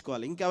జ్ఞాపకం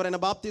ఉంచుకోవాలి. ఇంకెవరైనా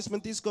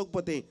బాప్తిస్మం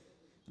తీసుకోకపోతే,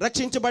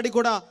 రక్షించబడి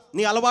కూడా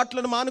నీ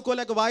అలవాట్లను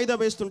మానుకోలేక వాయిదా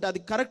వేస్తుంటే అది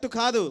కరెక్ట్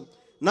కాదు.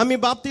 నమ్మి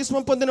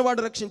బాప్తిస్మం పొందిన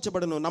వాడు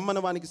రక్షించబడును,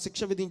 నమ్మని వానికి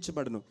శిక్ష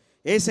విధించబడును.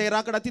 యేసయ్య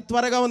రాకడ అతి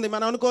త్వరగా ఉంది.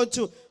 మనం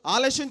అనుకోవచ్చు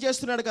ఆలస్యం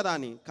చేస్తున్నాడు కదా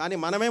అని, కానీ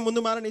మనమే ముందు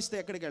మరణిస్తే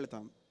ఎక్కడికి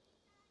వెళ్తాం?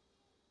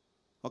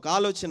 ఒక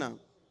ఆలోచన.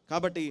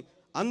 కాబట్టి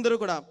అందరూ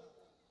కూడా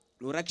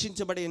నువ్వు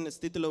రక్షించబడిన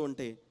స్థితిలో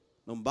ఉంటే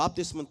నువ్వు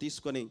బాప్తిస్మం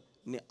తీసుకొని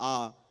ఆ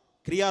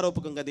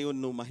క్రియారూపకంగా దేవుని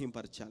నువ్వు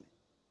మహింపరచాలి.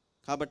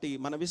 కాబట్టి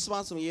మన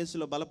విశ్వాసం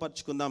యేసులో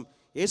బలపరుచుకుందాం,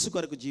 యేసు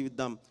కొరకు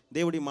జీవిద్దాం.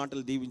 దేవుడి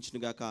మాటలు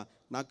దీవించునుగాక.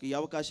 నాకు ఈ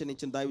అవకాశాన్ని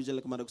ఇచ్చిన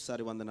దైవజనులకు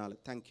మరొకసారి వందనాలు.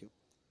 Thank you.